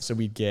 And so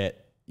we'd get,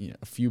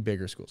 a few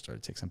bigger schools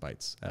started to take some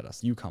bites at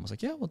us. UConn was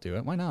like, yeah, we'll do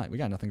it. Why not? We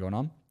got nothing going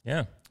on.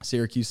 Yeah.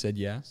 Syracuse said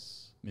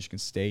yes. Michigan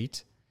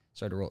State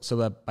started to roll. So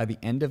that by the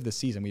end of the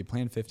season, we had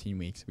planned 15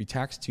 weeks. We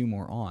taxed 2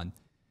 more on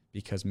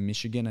because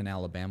Michigan and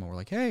Alabama were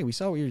like, hey, we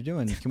saw what you're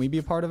doing. Can we be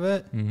a part of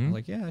it? Mm-hmm. I'm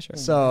like, yeah, sure.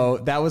 So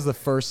that was the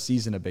first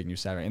season of Big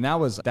News Saturday. And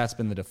that's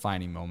been the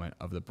defining moment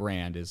of the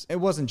brand. Is it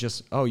wasn't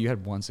just, oh, you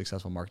had one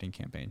successful marketing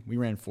campaign. We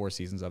ran 4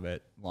 seasons of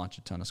it, launched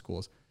a ton of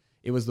schools.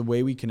 It was the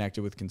way we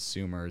connected with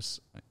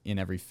consumers in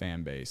every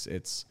fan base.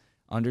 It's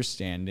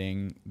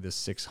understanding the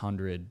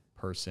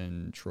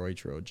 600-person Troy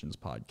Trojans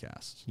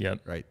podcast.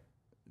 Yep. Right?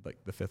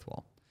 Like the fifth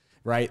wall.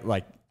 Right?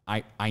 Like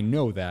I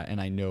know that, and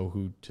I know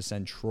who to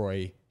send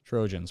Troy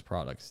Trojans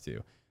products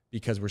to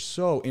because we're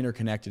so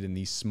interconnected in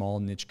these small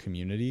niche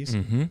communities.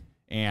 Mm-hmm.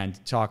 And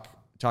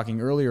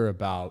talking earlier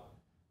about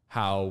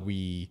how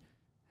we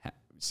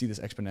see this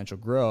exponential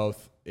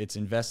growth, it's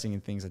investing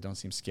in things that don't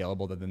seem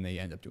scalable that then they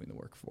end up doing the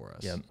work for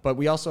us. Yep. But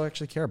we also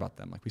actually care about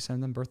them. Like we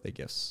send them birthday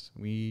gifts.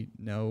 We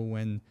know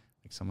when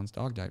like someone's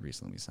dog died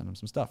recently, we send them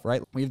some stuff,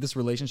 right? We have this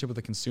relationship with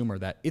the consumer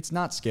that it's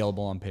not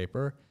scalable on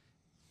paper.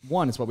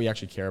 1, it's what we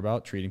actually care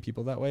about, treating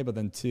people that way. But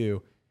then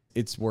 2,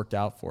 it's worked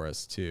out for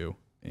us too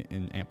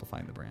in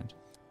amplifying the brand.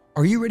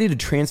 Are you ready to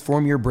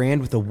transform your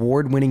brand with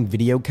award-winning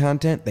video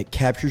content that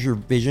captures your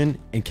vision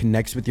and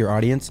connects with your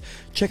audience?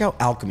 Check out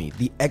Alchemy,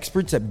 the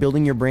experts at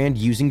building your brand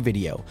using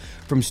video.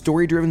 From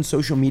story-driven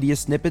social media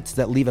snippets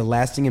that leave a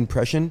lasting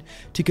impression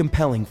to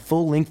compelling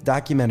full-length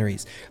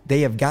documentaries,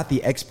 they have got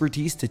the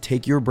expertise to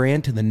take your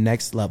brand to the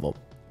next level.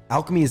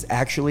 Alchemy is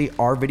actually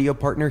our video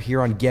partner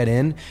here on Get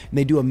In, and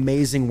they do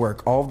amazing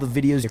work. All of the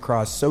videos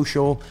across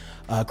social,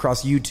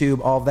 across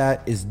YouTube, all of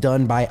that is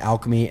done by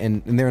Alchemy,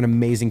 and they're an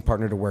amazing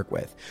partner to work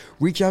with.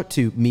 Reach out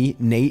to me,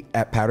 Nate,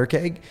 at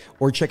PowderKeg,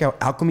 or check out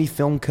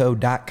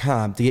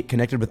alchemyfilmco.com to get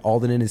connected with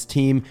Alden and his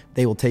team.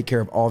 They will take care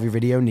of all of your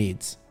video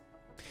needs.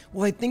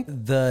 Well, I think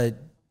the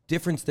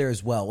difference there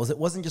as well was it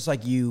wasn't just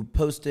like you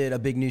posted a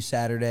Big News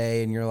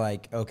Saturday and you're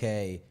like,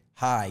 okay,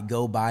 hi,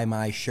 go buy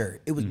my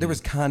shirt. It was there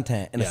was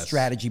content and a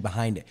strategy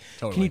behind it.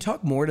 Totally. Can you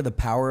talk more to the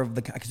power of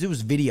because it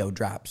was video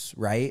drops,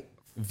 right?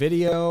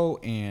 Video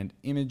and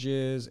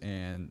images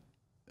and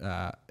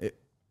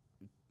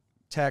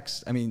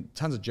text. I mean,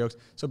 tons of jokes.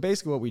 So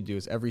basically, what we do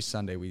is every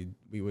Sunday we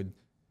would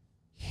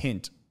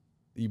hint.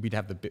 We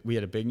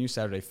had a Big News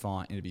Saturday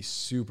font, and it'd be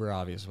super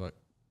obvious what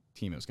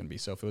team it was going to be.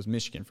 So if it was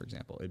Michigan, for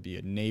example, it'd be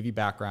a navy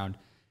background,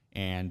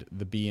 and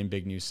the B in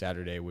Big News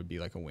Saturday would be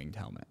like a winged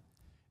helmet.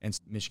 And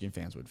Michigan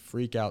fans would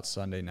freak out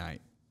Sunday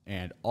night.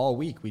 And all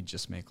week, we'd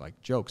just make like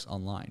jokes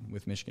online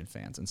with Michigan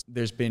fans. And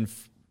there's been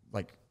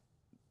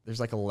there's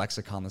like a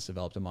lexicon that's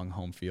developed among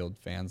Homefield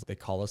fans. They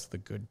call us the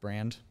good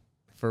brand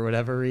for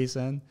whatever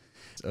reason.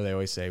 So they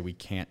always say we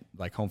can't,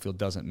 like Homefield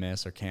doesn't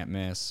miss or can't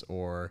miss,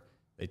 or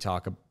they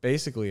talk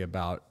basically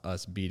about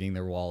us beating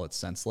their wallets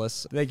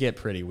senseless. They get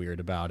pretty weird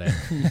about it.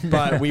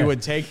 But we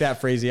would take that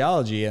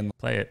phraseology and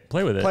play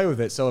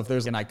with it. So if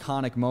there's an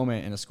iconic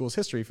moment in a school's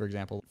history, for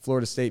example,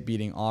 Florida State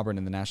beating Auburn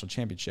in the national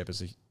championship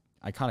is an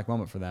iconic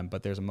moment for them,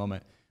 but there's a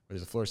moment where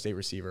there's a Florida State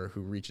receiver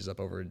who reaches up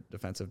over a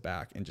defensive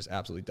back and just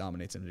absolutely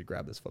dominates him to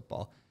grab this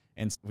football.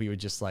 And we would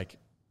just like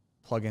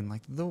plug in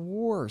like the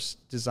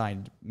worst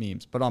designed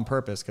memes, but on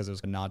purpose because it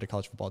was a nod to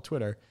college football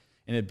Twitter.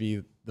 And it'd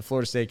be the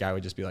Florida State guy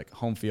would just be like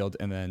Homefield,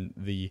 and then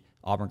the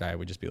Auburn guy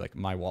would just be like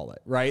my wallet,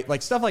 right?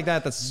 Like stuff like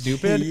that. That's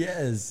stupid.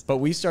 Yes. But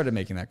we started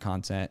making that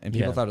content, and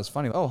people thought it was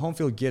funny. Oh,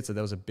 Homefield gets it.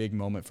 That was a big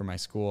moment for my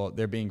school.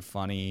 They're being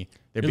funny.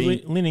 They're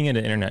being leaning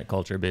into internet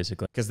culture,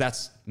 basically. Because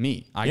that's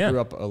me. I grew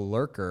up a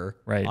lurker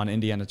on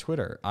Indiana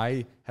Twitter.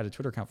 I had a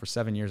Twitter account for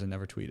 7 years and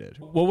never tweeted.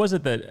 What was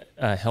it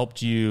that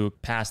helped you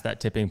pass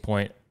that tipping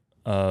point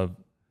of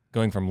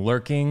going from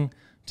lurking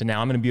to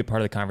now I'm going to be a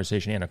part of the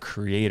conversation and a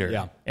creator.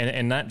 Yeah.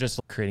 And not just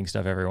creating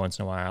stuff every once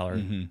in a while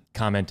or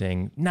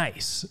commenting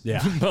nice,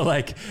 yeah, but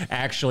like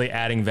actually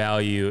adding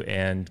value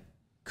and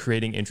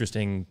creating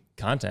interesting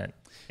content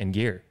and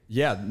gear?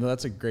 Yeah, no,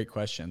 that's a great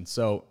question.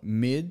 So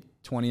mid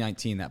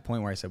 2019, that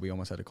point where I said we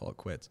almost had to call it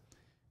quits,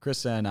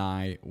 Krista and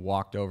I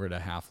walked over to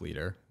Half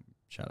Liter.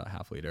 Shout out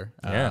Half Liter.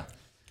 Yeah.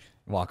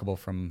 Walkable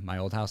from my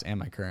old house and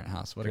my current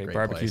house. What a great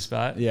barbecue place.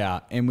 spot.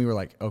 Yeah. And we were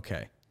like,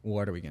 okay,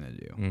 what are we going to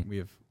do? We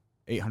have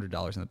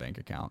 $800 in the bank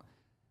account.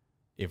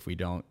 If we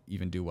don't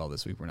even do well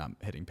this week, we're not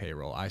hitting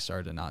payroll. I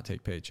started to not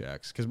take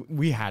paychecks because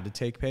we had to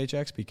take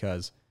paychecks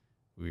because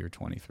we were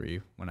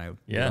 23 when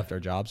we left our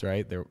jobs,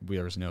 right? There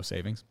was no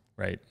savings.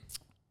 Right.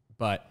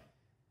 But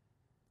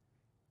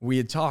we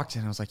had talked,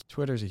 and I was like,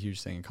 Twitter's a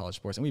huge thing in college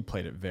sports. And we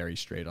played it very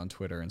straight on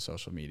Twitter and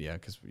social media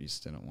because we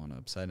just didn't want to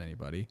upset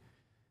anybody.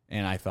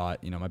 And I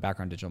thought, my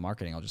background in digital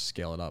marketing, I'll just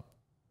scale it up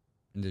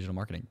in digital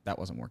marketing. That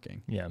wasn't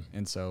working. Yeah.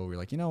 And so we were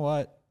like, you know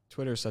what?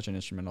 Twitter is such an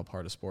instrumental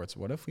part of sports.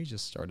 What if we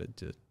just started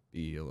to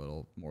be a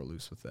little more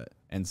loose with it?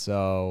 And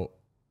so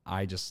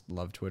I just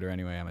love Twitter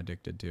anyway. I'm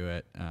addicted to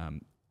it.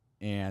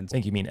 And I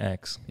think you mean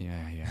X. Yeah,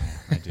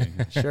 I do.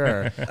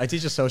 Sure. I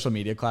teach a social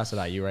media class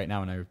at IU right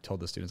now, and I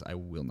told the students I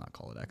will not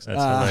call it X. That's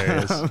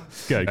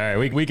hilarious. Good. All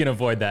right, we can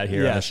avoid that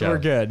here on the show. We're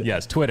good.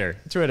 Yes, Twitter.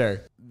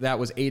 That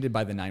was aided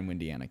by the 9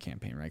 Indiana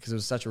campaign, right? Because it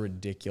was such a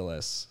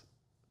ridiculous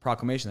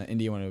proclamation that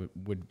Indiana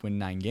would win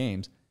 9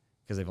 games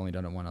because they've only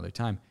done it one other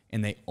time,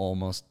 and they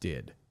almost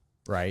did,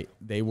 right?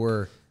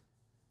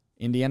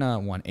 Indiana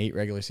won 8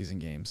 regular season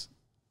games.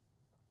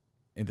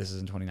 And this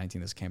is in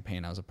 2019, this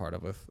campaign I was a part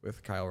of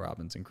with Kyle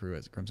Robbins and crew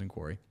at Crimson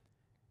Quarry.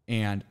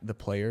 And the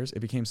players,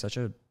 it became such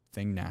a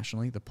thing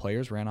nationally. The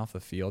players ran off the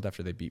field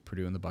after they beat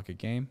Purdue in the bucket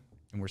game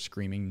and were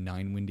screaming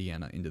 9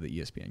 Indiana into the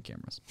ESPN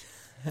cameras.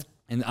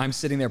 And I'm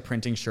sitting there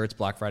printing shirts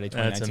Black Friday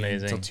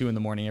 2019 until 2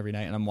 a.m. every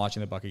night, and I'm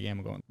watching the bucket game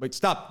and going, wait,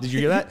 stop. Did you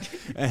hear that?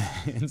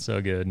 And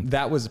so good.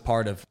 That was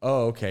part of,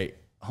 okay,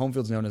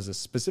 Homefield's known as a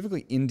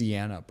specifically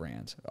Indiana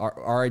brand.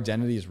 Our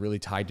identity is really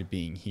tied to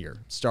being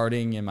here.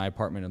 Starting in my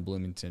apartment in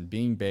Bloomington,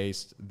 being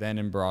based, then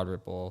in Broad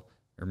Ripple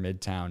or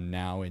Midtown,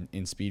 now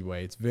in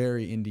Speedway. It's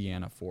very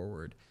Indiana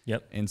forward.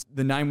 Yep. And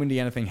the 9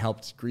 Indiana thing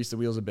helped grease the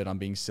wheels a bit on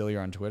being sillier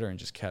on Twitter and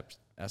just kept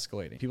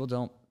escalating. People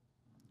don't,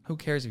 who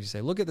cares if you say,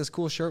 look at this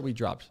cool shirt we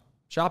dropped.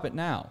 Shop it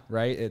now,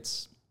 right?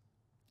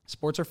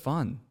 Sports are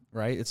fun,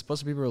 right? It's supposed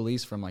to be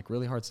released from like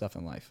really hard stuff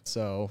in life.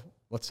 So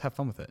let's have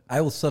fun with it. I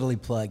will subtly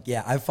plug.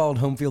 Yeah, I've followed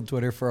Homefield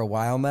Twitter for a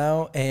while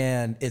now,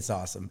 and it's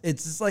awesome.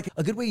 It's just like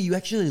a good way you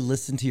actually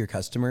listen to your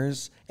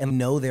customers and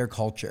know their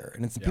culture.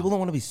 And people don't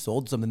want to be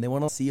sold something. They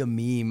want to see a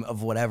meme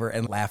of whatever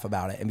and laugh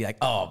about it and be like,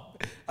 oh,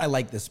 I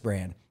like this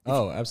brand.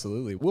 Oh,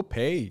 absolutely. We'll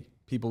pay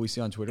people we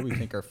see on Twitter we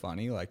think are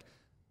funny. Like,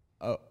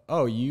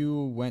 oh,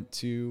 you went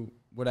to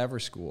whatever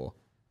school,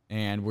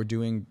 and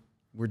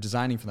we're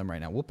designing for them right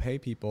now. We'll pay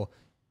people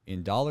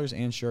in dollars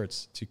and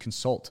shirts to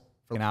consult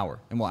for an hour,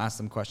 and we'll ask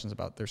them questions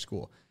about their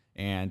school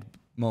and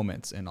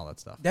moments and all that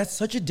stuff. That's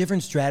such a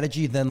different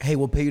strategy than, hey,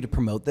 we'll pay you to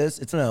promote this.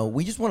 It's no,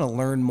 we just want to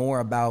learn more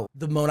about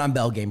the Monon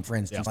Bell game, for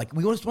instance. Like,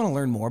 we just want to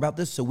learn more about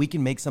this so we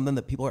can make something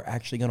that people are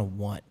actually going to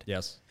want.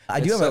 Yes. I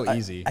do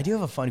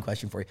have a fun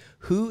question for you.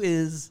 Who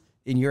is,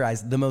 in your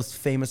eyes, the most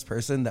famous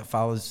person that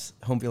follows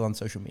Homefield on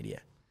social media?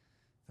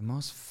 The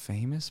most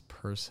famous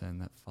person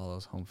that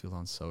follows Homefield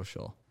on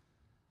social?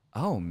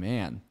 Oh,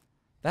 man.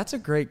 That's a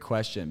great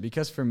question,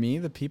 because for me,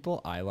 the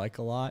people I like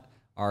a lot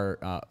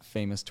are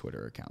famous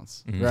Twitter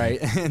accounts, right?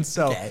 And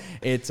so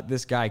it's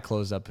this guy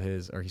closed up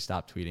he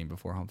stopped tweeting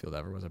before Homefield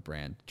ever was a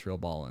brand, Trill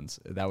Ballins.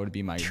 That would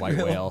be my white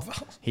whale.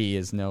 He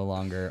is no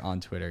longer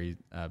on Twitter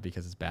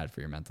because it's bad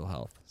for your mental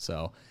health.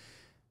 So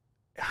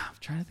I'm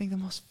trying to think the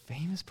most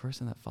famous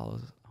person that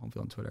follows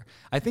Homefield on Twitter.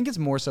 I think it's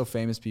more so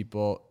famous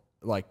people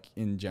like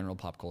in general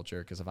pop culture,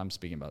 because if I'm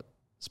speaking about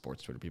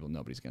sports Twitter people,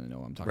 nobody's going to know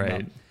what I'm talking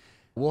about.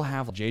 We'll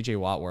have JJ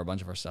Watt wear a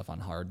bunch of our stuff on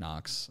Hard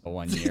Knocks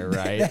one year,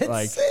 right?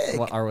 Like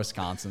our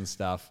Wisconsin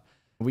stuff.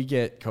 We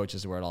get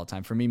coaches to wear it all the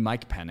time. For me,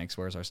 Mike Penix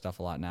wears our stuff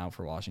a lot now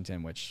for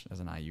Washington, which as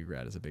an IU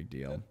grad is a big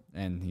deal.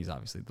 And he's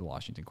obviously the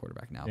Washington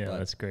quarterback now. Yeah, but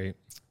that's great.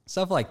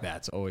 Stuff like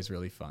that's always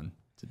really fun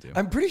to do.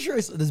 I'm pretty sure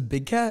I saw this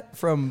Big Cat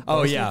from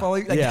I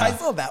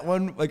saw that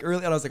one like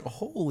early, and I was like,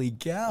 holy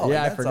cow.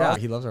 Yeah, I forgot.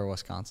 Awesome. He loves our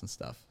Wisconsin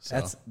stuff.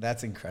 So.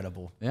 That's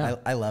incredible. Yeah.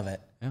 I love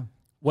it. Yeah.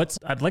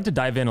 I'd like to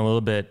dive in a little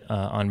bit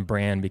on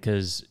brand,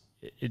 because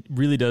it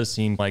really does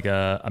seem like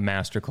a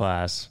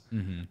masterclass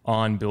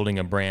on building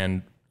a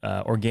brand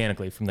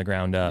organically from the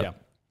ground up. Yeah.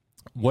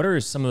 What are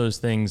some of those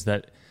things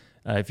that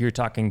if you're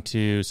talking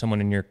to someone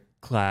in your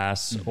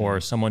class or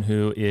someone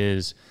who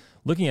is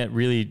looking at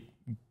really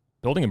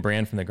building a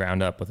brand from the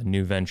ground up with a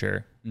new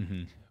venture,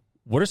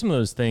 what are some of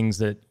those things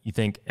that you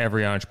think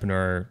every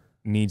entrepreneur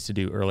needs to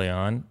do early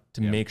on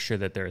to make sure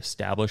that they're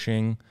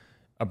establishing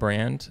a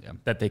brand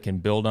that they can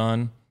build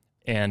on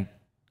and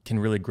can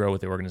really grow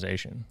with the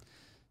organization?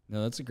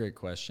 No, that's a great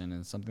question,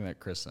 and it's something that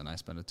Chris and I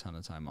spend a ton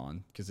of time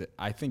on, because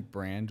I think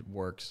brand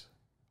works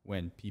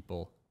when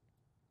people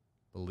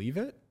believe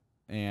it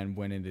and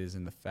when it is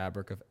in the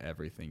fabric of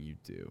everything you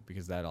do,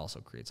 because that also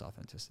creates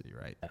authenticity,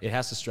 right? It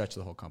has to stretch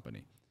the whole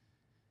company.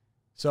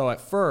 So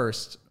at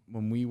first,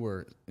 when we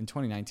were in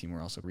 2019,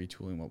 we're also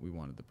retooling what we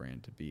wanted the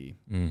brand to be,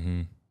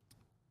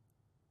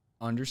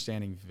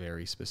 understanding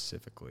very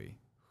specifically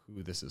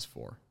who this is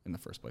for in the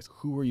first place.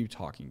 Who are you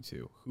talking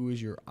to? Who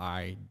is your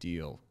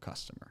ideal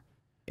customer?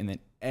 And then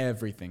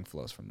everything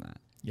flows from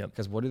that.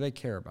 Because what do they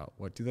care about?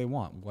 What do they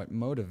want? What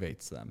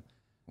motivates them?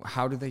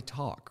 How do they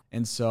talk?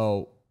 And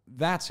so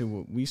that's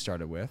who we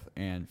started with.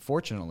 And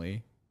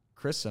fortunately,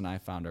 Chris and I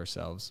found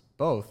ourselves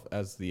both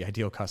as the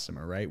ideal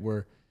customer, right?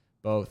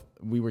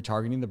 We were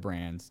targeting the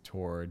brand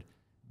toward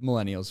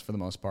millennials for the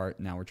most part.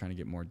 Now we're trying to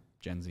get more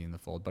Gen Z in the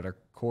fold. But our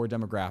core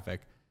demographic,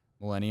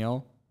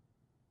 millennial,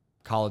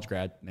 college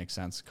grad, makes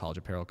sense, college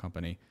apparel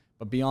company.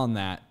 But beyond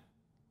that,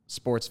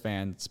 sports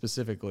fan,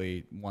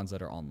 specifically ones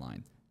that are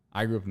online.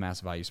 I grew up a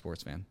massive IU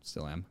sports fan,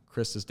 still am.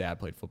 Krista's dad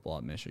played football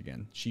at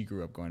Michigan. She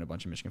grew up going to a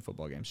bunch of Michigan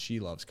football games. She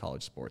loves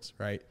college sports,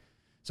 right?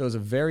 So it's a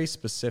very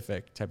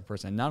specific type of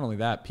person. And not only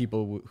that,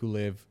 people who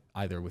live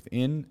either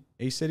within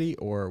a city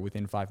or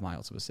within 5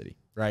 miles of a city,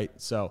 right?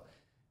 So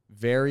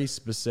very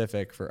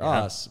specific for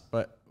us.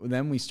 But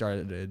then we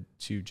started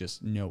to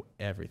just know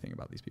everything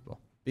about these people.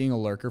 Being a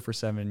lurker for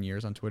 7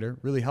 years on Twitter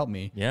really helped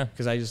me. Yeah.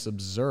 Because I just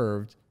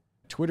observed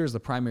Twitter is the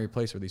primary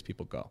place where these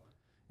people go.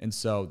 And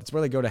so it's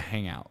where they go to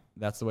hang out.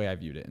 That's the way I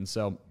viewed it. And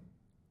so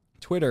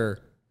Twitter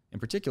in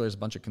particular is a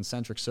bunch of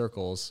concentric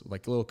circles,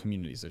 like little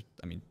communities.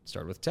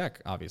 Started with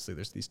tech. Obviously,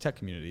 there's these tech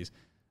communities.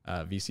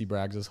 VC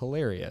Brags is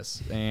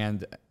hilarious.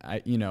 And,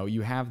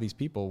 you have these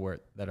people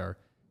that are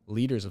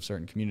leaders of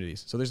certain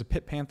communities. So there's a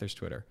Pitt Panthers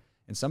Twitter.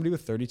 And somebody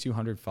with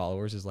 3,200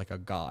 followers is like a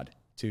god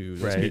to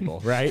those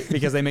people, right?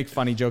 Because they make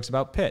funny jokes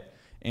about Pitt.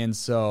 And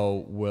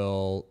so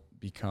will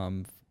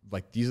become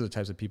like, these are the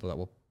types of people that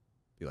will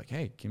be like,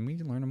 hey, can we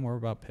learn more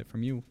about Pitt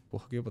from you? We'll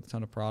hook you up with a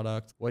ton of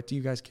product. What do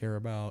you guys care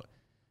about?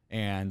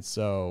 And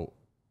so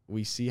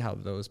we see how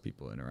those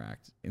people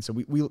interact. And so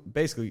we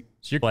basically...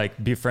 So you're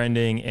like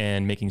befriending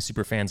and making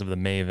super fans of the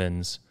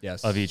mavens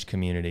of each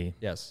community.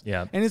 Yes.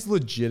 Yeah. And it's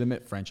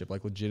legitimate friendship.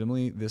 Like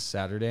legitimately this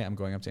Saturday, I'm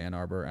going up to Ann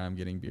Arbor and I'm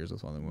getting beers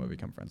with one of them who I've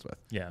become friends with.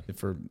 Yeah.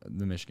 For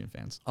the Michigan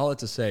fans. All that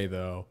to say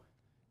though,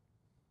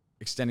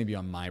 extending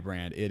beyond my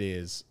brand,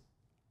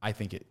 I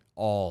think it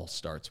all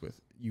starts with,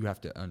 you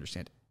have to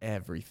understand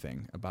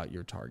everything about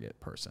your target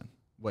person,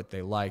 what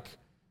they like,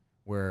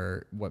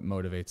 what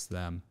motivates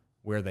them,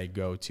 where they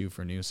go to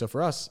for news. So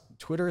for us,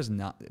 Twitter is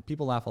not,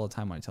 people laugh all the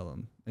time when I tell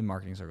them in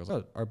marketing circles,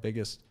 our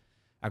biggest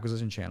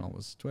acquisition channel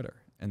was Twitter.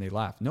 And they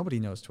laugh. Nobody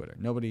knows Twitter.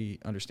 Nobody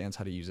understands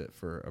how to use it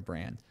for a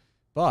brand.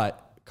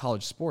 But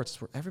college sports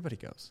is where everybody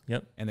goes.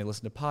 Yep. And they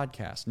listen to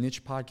podcasts,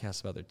 niche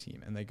podcasts about their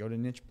team, and they go to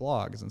niche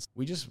blogs. And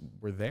we just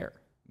were there.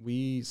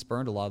 We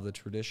spurned a lot of the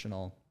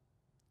traditional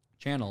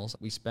channels.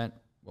 We spent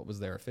what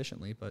was there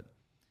efficiently, but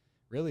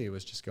really it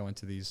was just going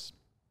to these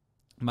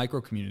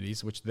micro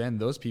communities, which then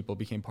those people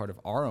became part of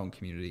our own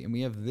community. And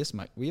we have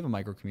a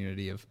micro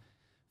community of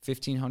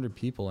 1,500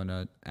 people in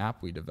an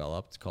app we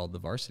developed called the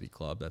Varsity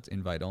Club. That's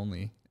invite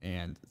only.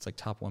 And it's like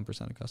top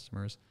 1% of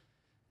customers.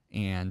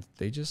 And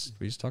we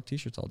just talk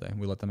t-shirts all day.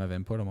 We let them have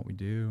input on what we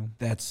do.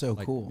 That's so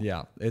cool.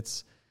 Yeah.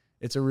 It's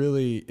a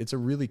really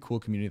cool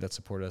community that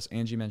supported us.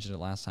 Angie mentioned it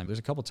last time. There's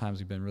a couple times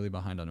we've been really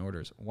behind on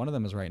orders. One of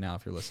them is right now,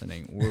 if you're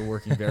listening. We're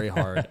working very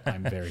hard.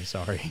 I'm very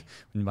sorry.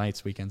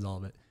 Nights, weekends, all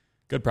of it.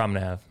 Good problem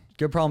to have.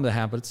 Good problem to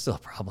have, but it's still a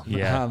problem.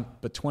 Yeah.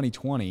 But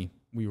 2020,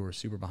 we were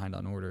super behind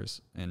on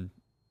orders. And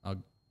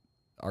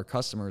our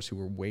customers who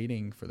were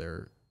waiting for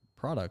their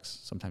products,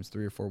 sometimes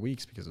 3 or 4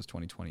 weeks because it was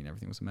 2020 and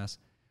everything was a mess,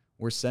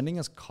 were sending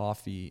us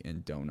coffee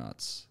and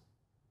donuts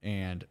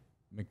and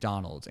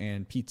McDonald's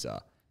and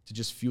pizza to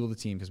just fuel the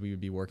team, because we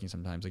would be working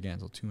sometimes again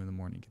until 2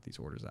 a.m. to get these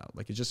orders out.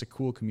 Like, it's just a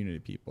cool community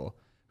of people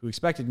who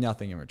expected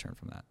nothing in return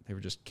from that. They were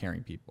just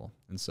caring people.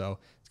 And so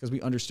it's because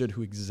we understood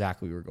who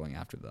exactly we were going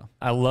after, though.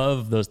 I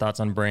love those thoughts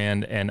on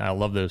brand, and I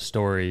love those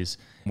stories.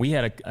 We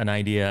had an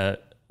idea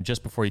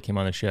just before you came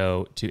on the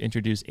show to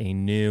introduce a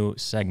new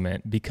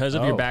segment because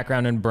of your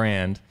background in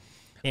brand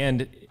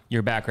and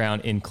your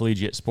background in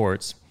collegiate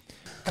sports.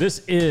 This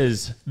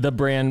is the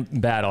brand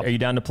battle. Are you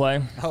down to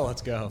play? Oh,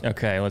 let's go.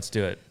 Okay, let's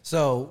do it.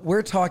 So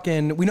we're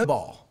talking, we know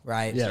ball,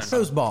 right? Yes. So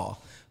knows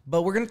ball,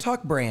 but we're going to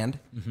talk brand.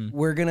 Mm-hmm.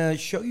 We're going to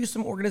show you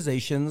some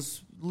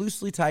organizations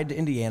loosely tied to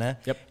Indiana.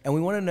 Yep. And we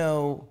want to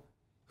know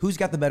who's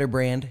got the better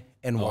brand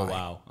and why. Oh,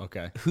 wow.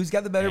 Okay. Who's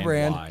got the better And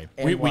brand? why.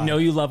 And We know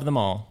you love them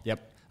all.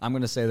 Yep. I'm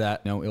going to say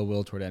that. No ill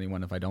will toward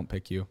anyone if I don't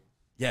pick you.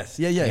 Yes.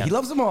 Yeah. He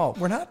loves them all.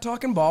 We're not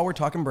talking ball. We're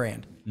talking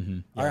brand. Mm-hmm.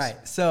 Yes. All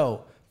right.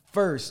 So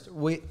first,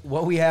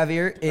 what we have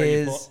here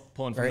is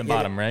pulling from the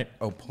bottom, right?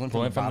 Oh, pulling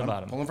from the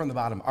bottom. Pulling from the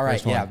bottom. All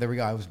right. Yeah, there we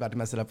go. I was about to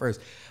mess it up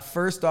first.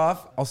 First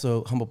off,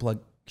 also humble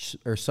plug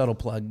or subtle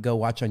plug. Go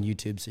watch on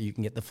YouTube so you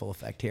can get the full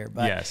effect here.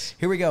 But yes.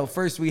 Here we go.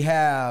 First, we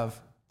have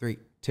 3,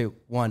 2,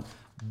 1.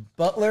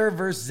 Butler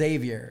versus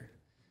Xavier.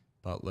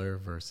 Butler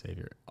versus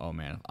Xavier. Oh,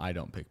 man. If I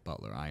don't pick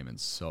Butler, I am in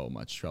so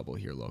much trouble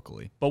here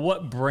locally. But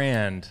what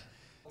brand?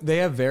 They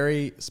have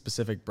very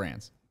specific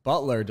brands.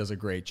 Butler does a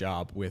great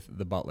job with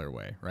the Butler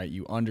way, right?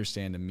 You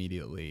understand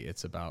immediately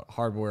it's about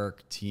hard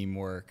work,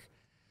 teamwork,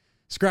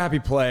 scrappy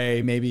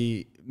play,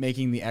 maybe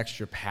making the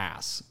extra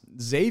pass.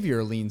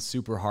 Xavier leans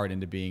super hard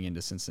into being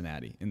into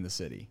Cincinnati in the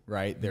city,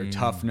 right? They're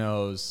tough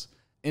nose.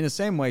 In the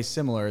same way,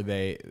 similar,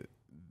 they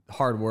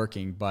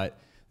hardworking, but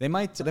they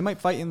might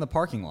fight in the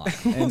parking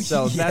lot. And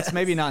so that's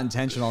maybe not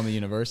intentional in the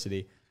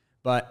university.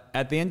 But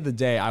at the end of the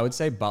day, I would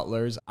say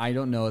Butler's, I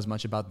don't know as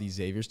much about the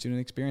Xavier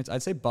student experience.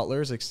 I'd say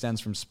Butler's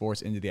extends from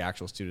sports into the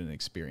actual student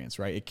experience,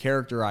 right? It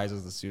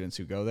characterizes the students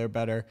who go there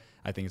better.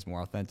 I think it's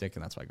more authentic,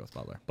 and that's why I go with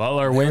Butler.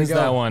 Butler wins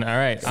that one. All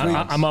right.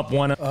 I'm up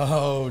 1.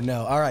 Oh,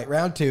 no. All right,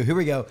 round 2. Here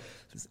we go.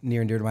 This is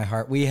near and dear to my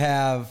heart. We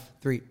have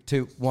 3,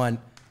 2, 1.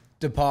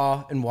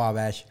 DePaul and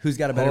Wabash. Who's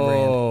got a better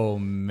brand? Oh,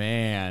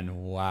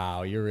 man.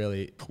 Wow. You're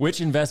really... Which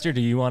investor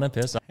do you want to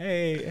piss off?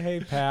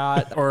 Hey,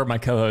 Pat. Or my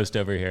co-host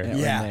over here?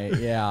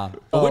 Yeah.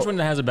 But which one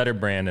has a better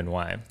brand and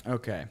why?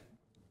 Okay.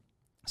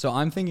 So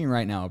I'm thinking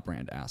right now of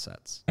brand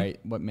assets, right?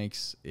 What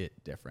makes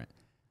it different?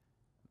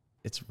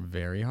 it's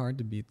very hard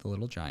to beat the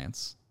Little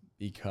Giants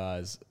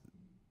because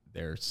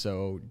they're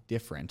so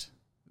different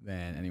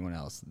than anyone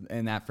else.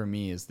 And that for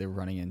me is they're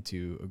running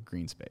into a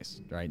green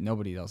space, right?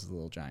 Nobody else is the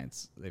Little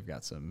Giants. They've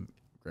got some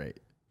great.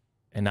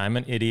 And I'm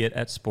an idiot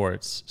at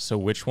sports. So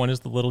which one is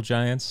the Little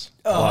Giants?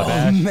 Oh,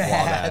 Wabash?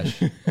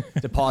 man.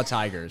 DePaul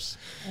Tigers.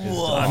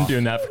 I'm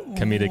doing that for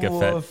comedic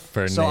effect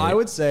for So Nate. I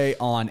would say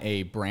on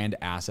a brand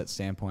asset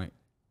standpoint,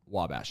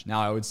 Wabash. Now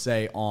I would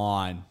say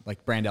on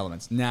like brand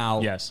elements.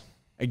 Now, yes.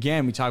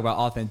 Again, we talk about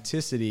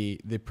authenticity,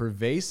 the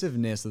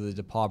pervasiveness of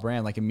the DePaul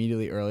brand. Like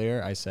immediately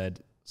earlier, I said,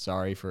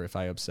 sorry for if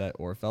I upset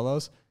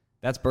Orfellows.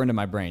 That's burned in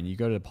my brain. You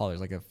go to DePaul, there's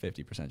like a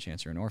 50%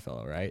 chance you're an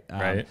Orfellow, right?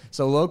 Right.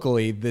 So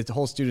locally, the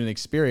whole student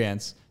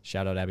experience,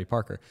 shout out Abby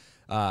Parker,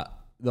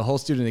 the whole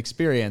student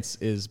experience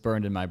is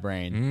burned in my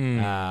brain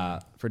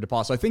for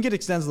DePaul. So I think it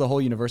extends to the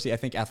whole university. I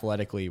think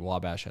athletically,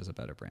 Wabash has a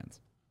better brand.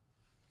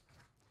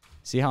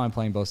 See how I'm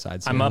playing both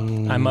sides here? I'm up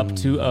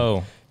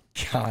 2-0.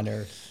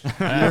 Connor.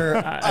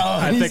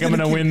 I think I'm going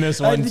to win this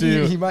one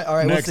too. He might. All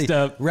right, Next we'll see.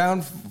 up.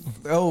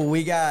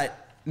 We got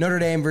Notre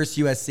Dame versus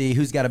USC.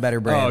 Who's got a better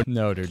brand? Oh,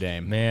 Notre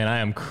Dame. Man, I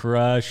am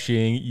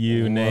crushing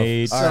you,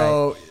 Nate.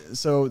 So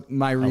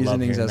my I love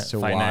reasonings hearing as that.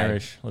 to Fighting why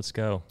Irish. Let's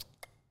go.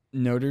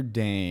 Notre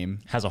Dame,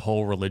 Has a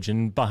whole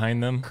religion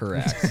behind them.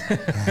 correct.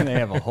 They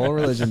have a whole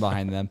religion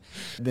behind them.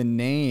 The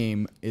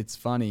name, it's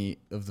funny,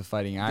 of the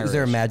Fighting Irish. Is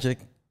there a magic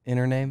in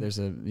her name? There's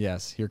a,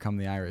 yes, here come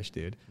the Irish,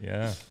 dude.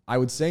 Yeah. I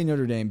would say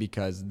Notre Dame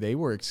because they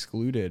were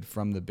excluded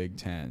from the Big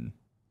Ten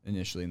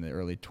initially in the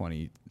early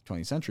 20th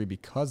century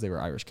because they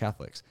were Irish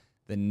Catholics.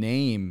 The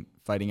name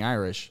Fighting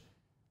Irish,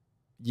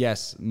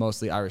 yes,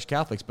 mostly Irish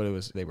Catholics, but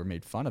they were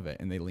made fun of it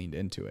and they leaned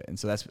into it. And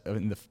so that's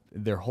in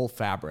their whole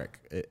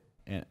fabric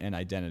and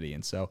identity.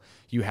 And so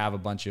you have a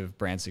bunch of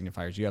brand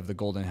signifiers. You have the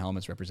golden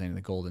helmets representing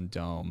the Golden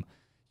Dome.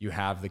 You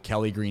have the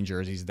Kelly green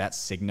jerseys. That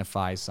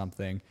signifies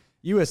something.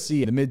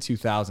 USC in the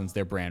mid-2000s,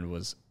 their brand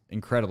was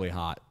incredibly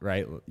hot,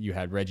 right? You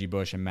had Reggie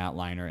Bush and Matt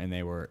Leinart, and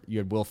you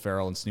had Will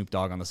Ferrell and Snoop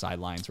Dogg on the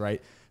sidelines,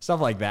 right? Stuff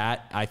like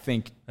that. I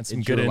think That's some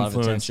it drew good a lot of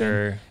attention.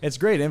 influencer. It's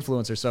great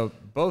influencer. So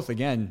both,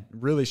 again,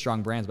 really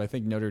strong brands, but I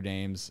think Notre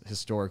Dame's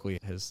historically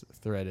has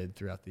threaded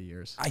throughout the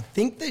years. I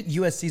think that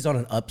USC's on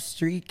an up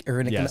streak or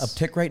an Yes.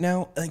 uptick right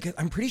now. Like,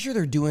 I'm pretty sure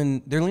they're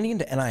leaning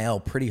into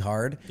NIL pretty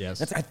hard.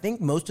 Yes. I think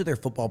most of their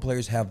football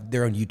players have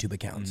their own YouTube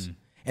accounts.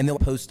 And they'll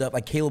post up,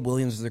 like Caleb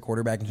Williams is their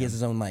quarterback, and he has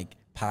his own like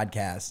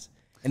podcast.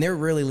 And they're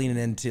really leaning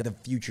into the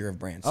future of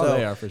brands. Oh, So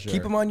they are for sure.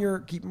 Keep them on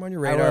your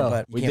radar,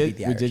 but you can't beat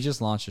the We Irish. did just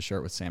launch a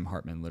shirt with Sam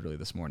Hartman literally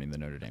this morning, the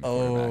Notre Dame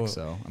quarterback.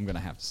 So I'm going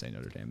to have to say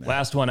Notre Dame there.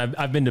 Last one.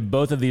 I've been to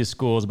both of these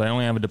schools, but I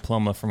only have a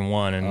diploma from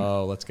one. And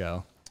Oh, let's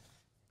go.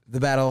 The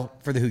battle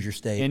for the Hoosier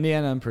State.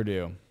 Indiana and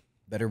Purdue.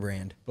 Better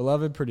brand.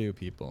 Beloved Purdue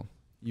people,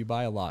 you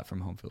buy a lot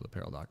from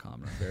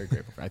homefieldapparel.com. I'm very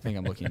grateful for it. I think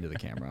I'm looking into the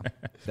camera.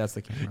 That's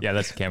the camera. yeah,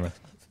 that's the camera.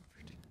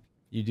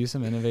 You do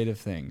some innovative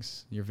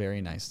things. You're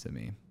very nice to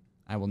me.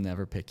 I will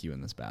never pick you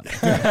in this battle.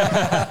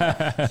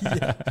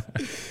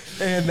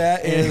 And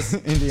that is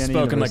Indiana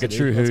Spoken like a University.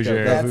 true Let's go.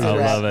 Hoosier. that's I a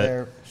wrap love it.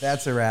 there.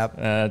 That's a wrap.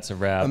 That's a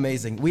wrap.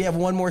 Amazing. We have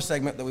one more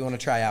segment that we want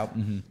to try out.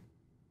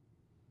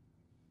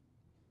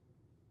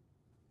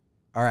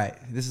 All right.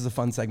 This is a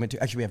fun segment too.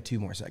 Actually, we have two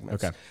more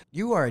segments. Okay.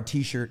 You are a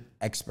t-shirt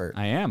expert.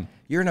 I am.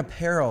 You're an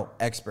apparel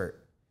expert.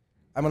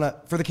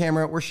 For the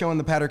camera, we're showing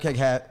the powder keg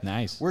hat.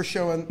 Nice. We're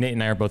showing. Nate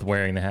and I are both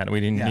wearing the hat. We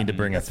didn't need to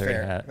bring a That's third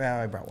fair. hat. Well,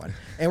 I brought one.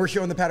 And we're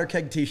showing the powder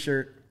keg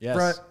t-shirt. Yes.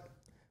 Front,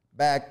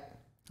 back.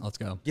 Let's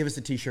go. Give us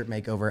a t-shirt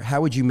makeover.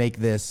 How would you make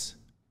this?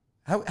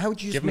 How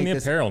would you just Give make me the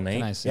this? apparel, Nate.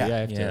 Can I see?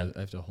 Yeah. Yeah, I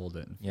have to hold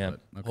it. And feel Yeah. it.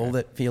 Okay. Hold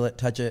it, feel it,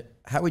 touch it.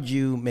 How would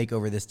you make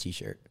over this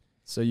t-shirt?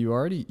 So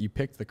you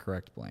picked the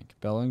correct blank.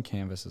 Bellow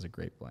Canvas is a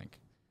great blank.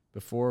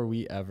 Before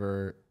we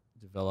ever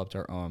developed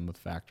our own with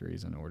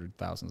factories and ordered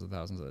thousands and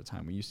thousands at a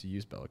time, we used to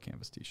use Bellow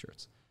Canvas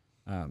t-shirts.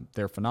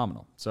 They're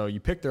phenomenal. So you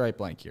picked the right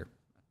blank here.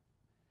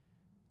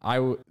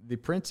 The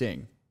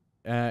printing,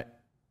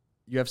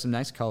 you have some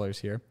nice colors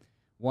here.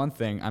 One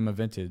thing, I'm a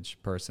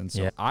vintage person,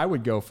 so Yeah. I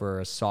would go for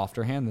a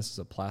softer hand. This is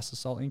a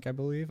Plastisol ink, I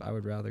believe. I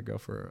would rather go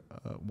for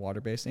a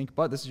water-based ink,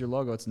 but this is your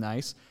logo. It's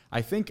nice.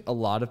 I think a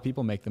lot of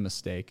people make the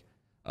mistake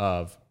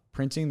of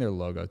printing their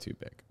logo too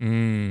big.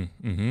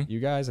 Mm-hmm. You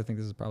guys, I think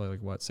this is probably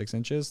 6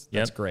 inches?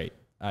 Yep. That's great.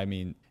 I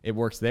mean, it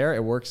works there.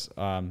 It works.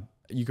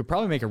 You could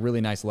probably make a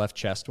really nice left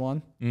chest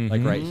one,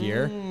 like right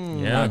here.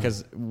 Yeah.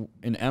 Because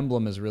an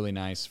emblem is really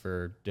nice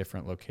for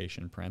different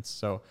location prints.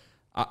 So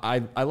I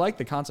like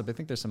the concept. I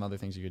think there's some other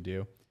things you could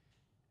do.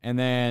 And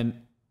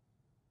then,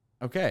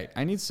 okay,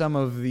 I need some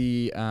of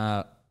the,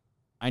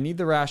 I need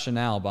the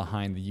rationale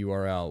behind the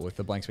URL with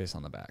the blank space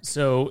on the back.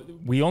 So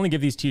we only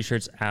give these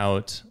t-shirts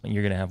out.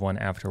 You're going to have one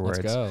afterwards.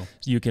 Let's go.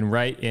 So you can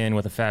write in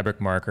with a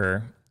fabric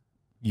marker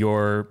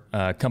your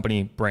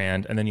company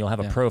brand, and then you'll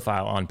have a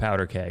profile on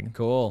Powder Keg.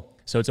 Cool.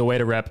 So it's a way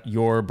to rep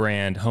your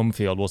brand,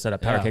 Homefield. We'll set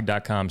up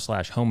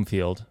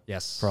powderkeg.com/Homefield.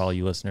 Yes. For all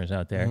you listeners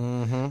out there.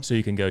 So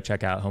you can go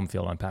check out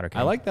Homefield on Powder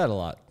Keg. I like that a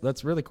lot.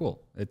 That's really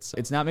cool.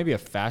 It's not maybe a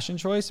fashion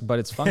choice, but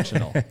it's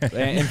functional.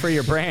 and for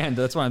your brand,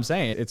 that's what I'm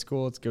saying. It's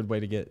cool. It's a good way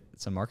to get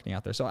some marketing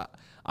out there. So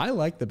I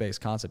like the base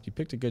concept. You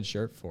picked a good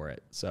shirt for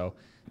it. So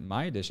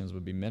my additions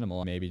would be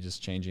minimal, maybe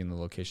just changing the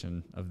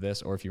location of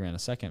this, or if you ran a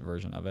second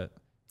version of it.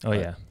 Oh,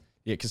 yeah.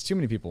 Yeah, because too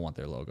many people want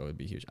their logo. It'd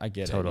be huge. I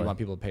get it. You want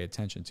people to pay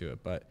attention to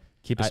it, but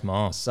keep it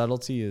small.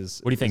 Subtlety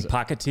is... What do you think?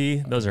 Pocket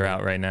tee? Those are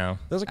out right now.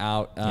 Those are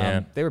out.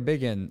 They were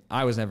big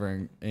I was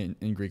never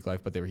in Greek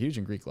life, but they were huge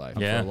in Greek life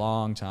for a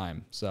long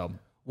time. So...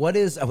 What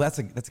is, that's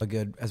a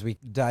good, as we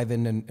dive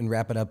in and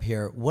wrap it up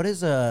here, what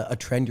is a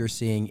trend you're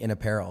seeing in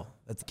apparel?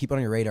 Let's keep it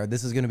on your radar.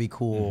 This is going to be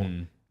cool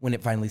when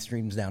it finally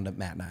streams down to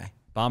Matt and I.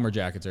 Bomber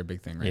jackets are a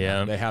big thing right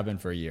now. They have been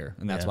for a year,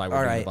 and that's why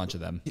we're doing a bunch of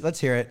them.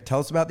 Let's hear it. Tell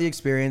us about the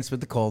experience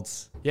with the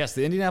Colts. Yes,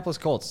 the Indianapolis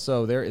Colts.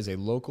 So there is a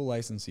local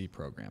licensee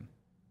program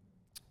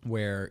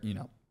where,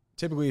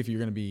 typically if you're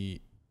going to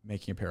be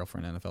making apparel for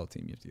an NFL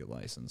team, you have to get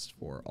licensed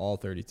for all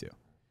 32.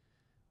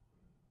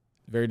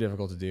 Very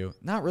difficult to do.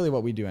 Not really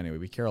what we do anyway.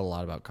 We care a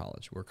lot about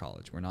college. We're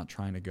college. We're not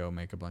trying to go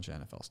make a bunch of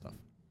NFL stuff.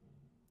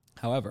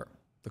 However,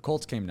 the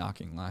Colts came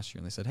knocking last year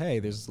and they said, hey,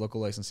 there's this local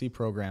licensee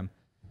program.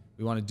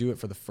 We want to do it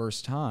for the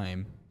first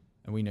time.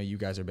 And we know you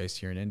guys are based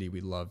here in Indy.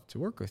 We'd love to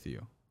work with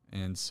you.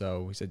 And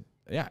so we said,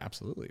 yeah,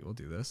 absolutely. We'll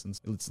do this. And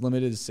it's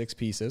limited to 6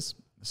 pieces.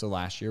 So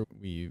last year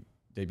we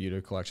debuted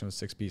a collection with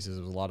 6 pieces.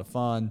 It was a lot of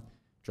fun.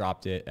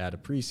 Dropped it at a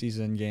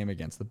preseason game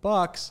against the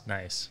Bucks.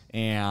 Nice.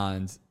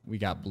 And we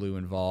got Blue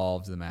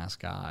involved, the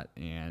mascot,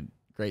 and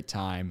great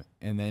time.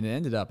 And then it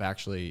ended up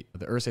actually,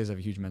 the Ursays have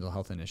a huge mental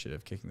health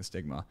initiative, Kicking the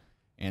Stigma.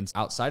 And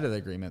outside of the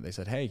agreement, they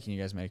said, hey, can you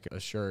guys make a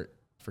shirt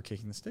for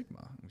Kicking the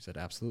Stigma? And we said,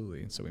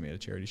 absolutely. And so we made a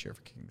charity shirt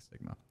for Kicking the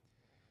Stigma.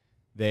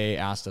 They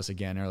asked us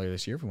again earlier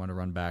this year if we want to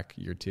run back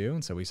year 2.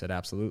 And so we said,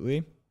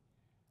 absolutely.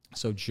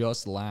 So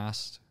just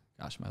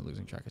gosh, am I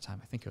losing track of time?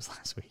 I think it was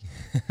last week.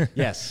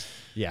 Yes.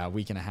 Yeah, a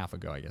week and a half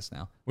ago, I guess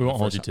now. We won't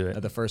hold you to it.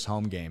 At the first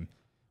home game,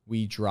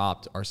 we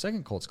dropped our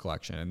second Colts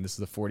collection, and this is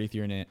the 40th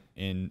year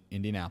in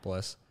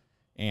Indianapolis.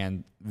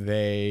 And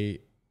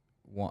they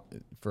want,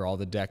 for all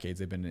the decades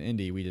they've been in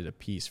Indy, we did a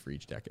piece for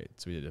each decade.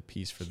 So we did a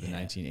piece for the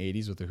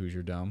 1980s with the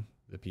Hoosier Dome,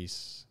 the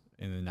piece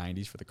in the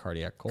 90s for the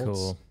Cardiac Colts,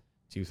 cool.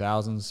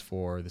 2000s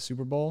for the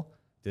Super Bowl,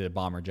 did a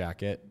bomber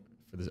jacket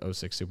for the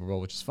 06 Super Bowl,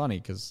 which is funny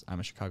because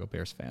I'm a Chicago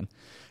Bears fan.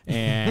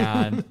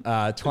 And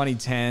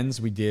 2010s,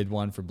 we did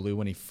one for Blue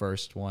when he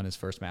first won his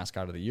first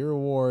Mascot of the Year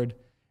award.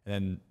 And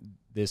then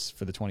this,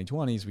 for the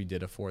 2020s, we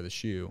did a For the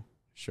Shoe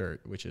shirt,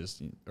 or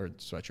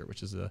sweatshirt,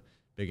 which is a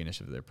big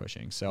initiative they're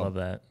pushing. So love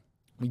that.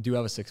 We do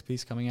have a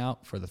 6-piece coming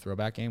out for the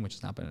throwback game, which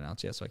has not been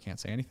announced yet, so I can't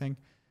say anything.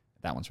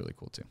 That one's really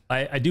cool too.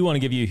 I do want to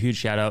give you a huge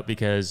shout out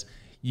because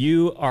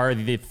you are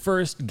the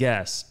first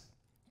guest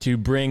to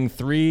bring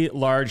 3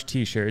 large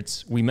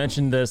t-shirts. We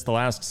mentioned this the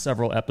last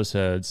several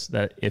episodes,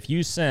 that if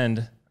you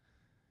send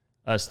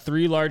us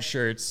 3 large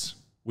shirts,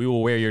 we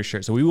will wear your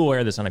shirt. So we will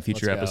wear this on a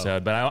future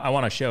episode, but I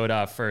want to show it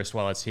off first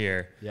while it's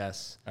here.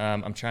 Yes.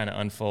 I'm trying to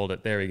unfold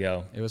it. There we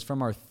go. It was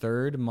from our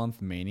 3rd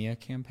month Mania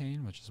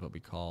campaign, which is what we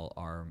call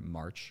our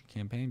March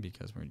campaign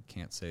because we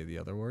can't say the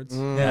other words.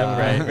 Yeah,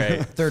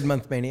 right. 3rd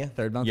month Mania.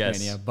 3rd month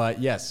Mania.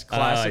 But yes,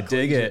 classic. I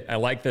dig it. I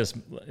like this.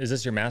 Is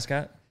this your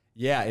mascot?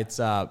 Yeah, it's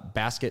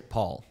Basket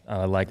Paul.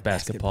 I like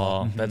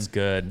basketball. Mm-hmm. That's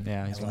good.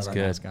 Yeah, he's one of our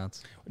good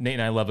mascots. Nate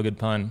and I love a good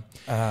pun.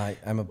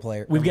 I'm a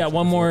player. We've got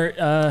one more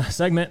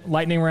segment,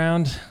 lightning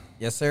round.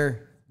 Yes,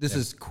 sir. This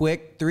is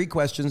quick. 3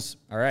 questions.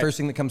 All right. First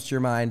thing that comes to your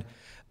mind.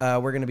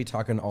 We're going to be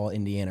talking all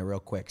Indiana real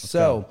quick.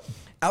 So,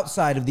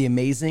 outside of the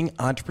amazing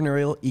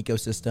entrepreneurial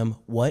ecosystem,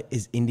 what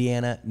is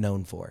Indiana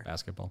known for?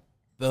 Basketball.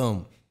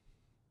 Boom.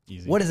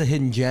 Easy. What is a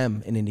hidden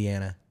gem in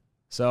Indiana?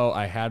 So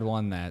I had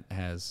one that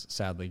has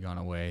sadly gone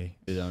away.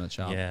 The donut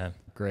shop. Yeah.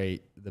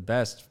 Great. The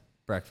best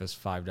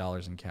breakfast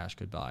 $5 in cash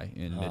could buy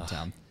in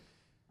Midtown.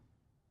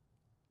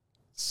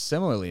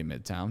 Similarly in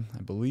Midtown,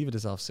 I believe it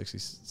is off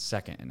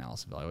 62nd in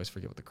Allisonville. I always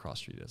forget what the cross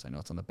street is. I know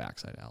it's on the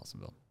backside of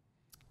Allisonville.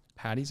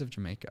 Patties of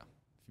Jamaica.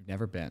 If you've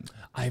never been.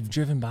 I've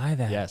driven by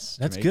that. Yes.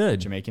 That's good.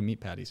 Jamaican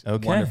meat patties.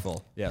 Okay.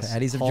 Wonderful. Yes.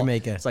 Patties of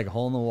Jamaica. It's like a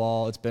hole in the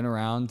wall. It's been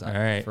around all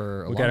right.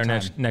 for a long We got our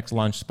time. next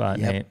lunch spot,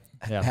 Nate.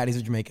 Yeah. Patties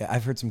of Jamaica.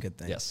 I've heard some good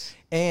things. Yes.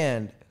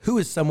 And who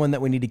is someone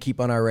that we need to keep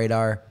on our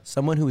radar?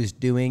 Someone who is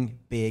doing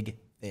big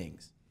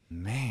things.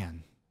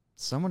 Man,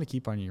 someone to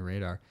keep on your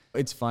radar.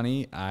 It's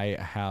funny. I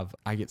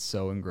get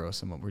so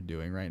engrossed in what we're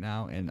doing right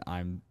now, and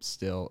I'm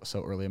still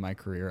so early in my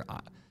career.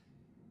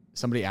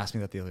 Somebody asked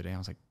me that the other day. I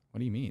was like, what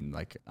do you mean?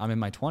 Like, I'm in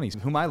my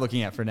 20s. Who am I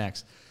looking at for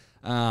next?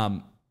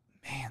 Man,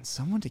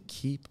 someone to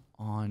keep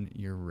on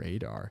your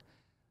radar.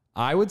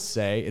 I would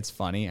say, it's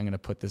funny, I'm going to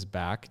put this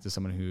back to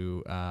someone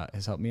who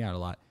has helped me out a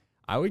lot.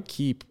 I would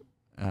keep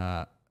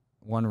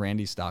one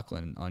Randy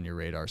Stocklin on your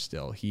radar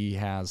still. He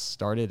has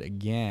started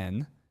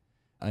again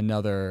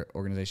another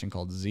organization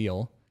called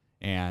Zeal,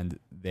 and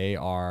they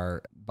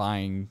are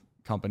buying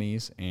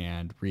companies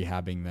and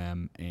rehabbing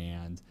them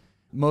and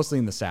mostly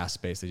in the SaaS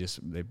space.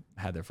 They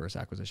had their first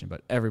acquisition,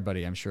 but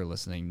everybody I'm sure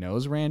listening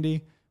knows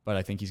Randy. But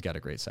I think he's got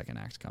a great second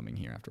act coming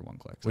here after One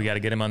Click. So. We got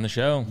to get him on the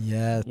show.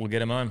 Yeah. We'll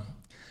get him on.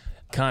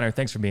 Connor,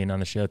 thanks for being on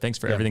the show. Thanks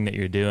for everything that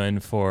you're doing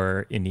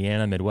for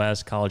Indiana,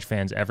 Midwest, college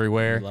fans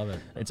everywhere. I love it.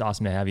 It's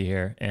awesome to have you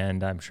here,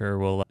 and I'm sure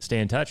we'll stay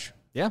in touch.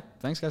 Yeah,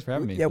 thanks guys for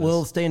having me. Yeah,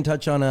 we'll stay in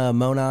touch on a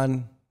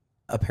Monon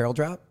apparel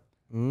drop.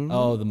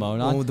 Oh, the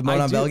Monon? Oh, the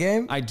Monon Bell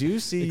game? I do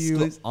see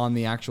you on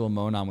the actual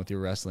Monon with your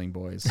wrestling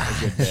boys a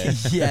good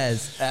bit.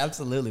 Yes,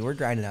 absolutely. We're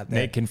grinding out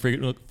there. Nate can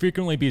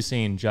frequently be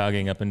seen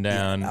jogging up and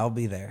down. I'll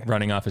be there.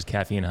 Running off his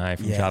caffeine high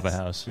from Java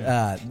House.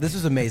 This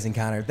was amazing,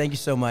 Connor. Thank you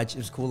so much. It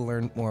was cool to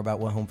learn more about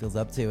what Homefield's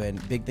up to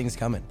and big things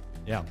coming.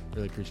 Yeah,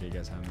 really appreciate you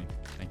guys having me.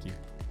 Thank you.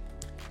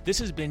 This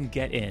has been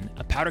Get In,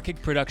 a Powder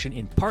Keg production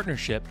in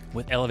partnership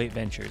with Elevate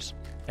Ventures.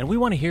 And we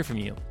want to hear from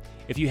you.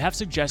 If you have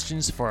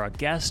suggestions for a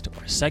guest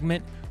or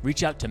segment,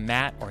 reach out to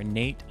Matt or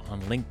Nate on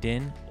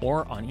LinkedIn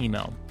or on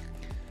email.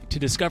 To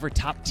discover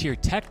top-tier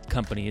tech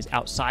companies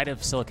outside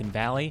of Silicon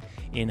Valley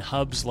in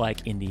hubs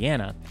like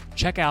Indiana,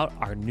 check out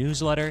our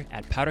newsletter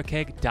at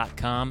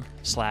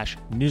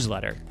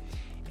powderkeg.com/newsletter.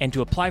 And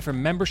to apply for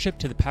membership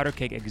to the Powder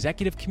Keg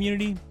executive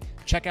community,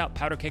 check out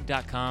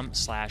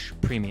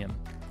powderkeg.com/premium.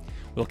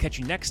 We'll catch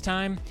you next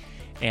time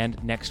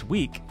and next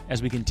week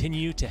as we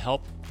continue to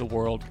help the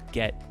world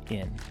get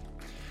in.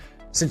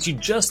 Since you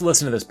just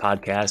listened to this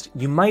podcast,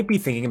 you might be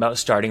thinking about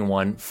starting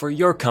one for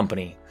your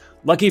company.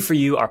 Lucky for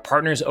you, our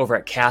partners over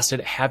at Casted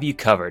have you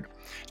covered.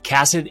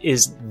 Casted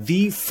is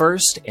the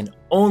first and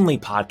only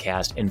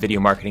podcast and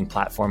video marketing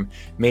platform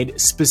made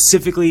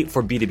specifically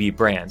for B2B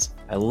brands.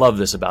 I love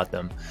this about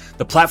them.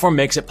 The platform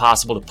makes it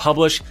possible to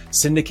publish,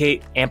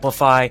 syndicate,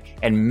 amplify,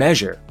 and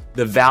measure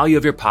the value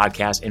of your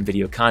podcast and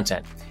video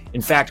content.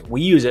 In fact,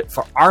 we use it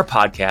for our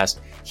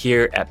podcast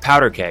here at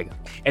Powder Keg.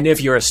 And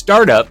if you're a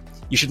startup,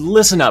 you should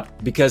listen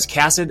up because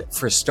Casted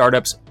for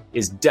Startups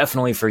is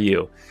definitely for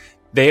you.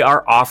 They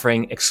are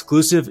offering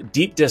exclusive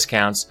deep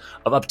discounts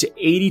of up to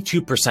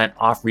 82%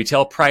 off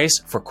retail price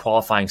for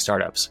qualifying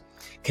startups.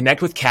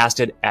 Connect with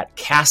Casted at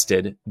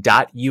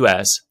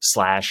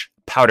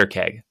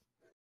casted.us/powderkeg.